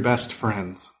 very best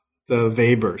friends, the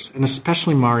Webers, and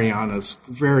especially Mariana's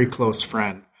very close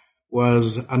friend,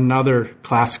 was another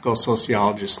classical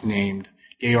sociologist named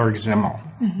Georg Simmel.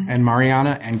 And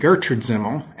Mariana and Gertrude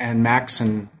Simmel and Max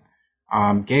and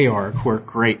Georg were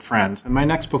great friends. And my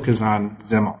next book is on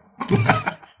Simmel.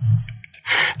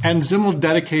 And Simmel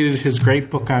dedicated his great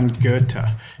book on Goethe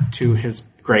to his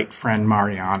great friend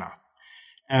Mariana.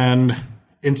 And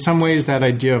in some ways, that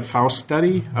idea of Faust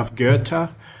study, of Goethe,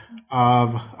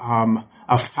 of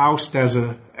Faust as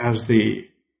the,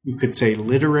 you could say,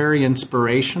 literary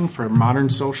inspiration for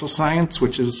modern social science,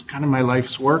 which is kind of my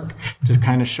life's work to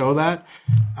kind of show that,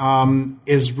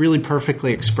 is really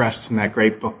perfectly expressed in that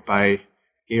great book by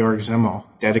Georg Simmel,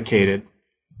 dedicated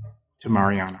to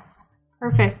Mariana.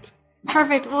 Perfect.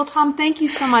 Well, Tom, thank you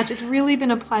so much. It's really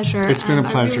been a pleasure. It's been a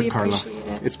pleasure, really Carla.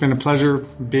 It. It's been a pleasure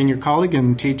being your colleague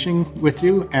and teaching with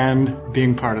you and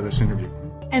being part of this interview.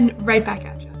 And right back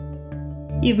at you.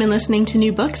 You've been listening to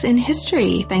New Books in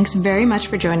History. Thanks very much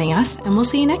for joining us, and we'll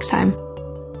see you next time.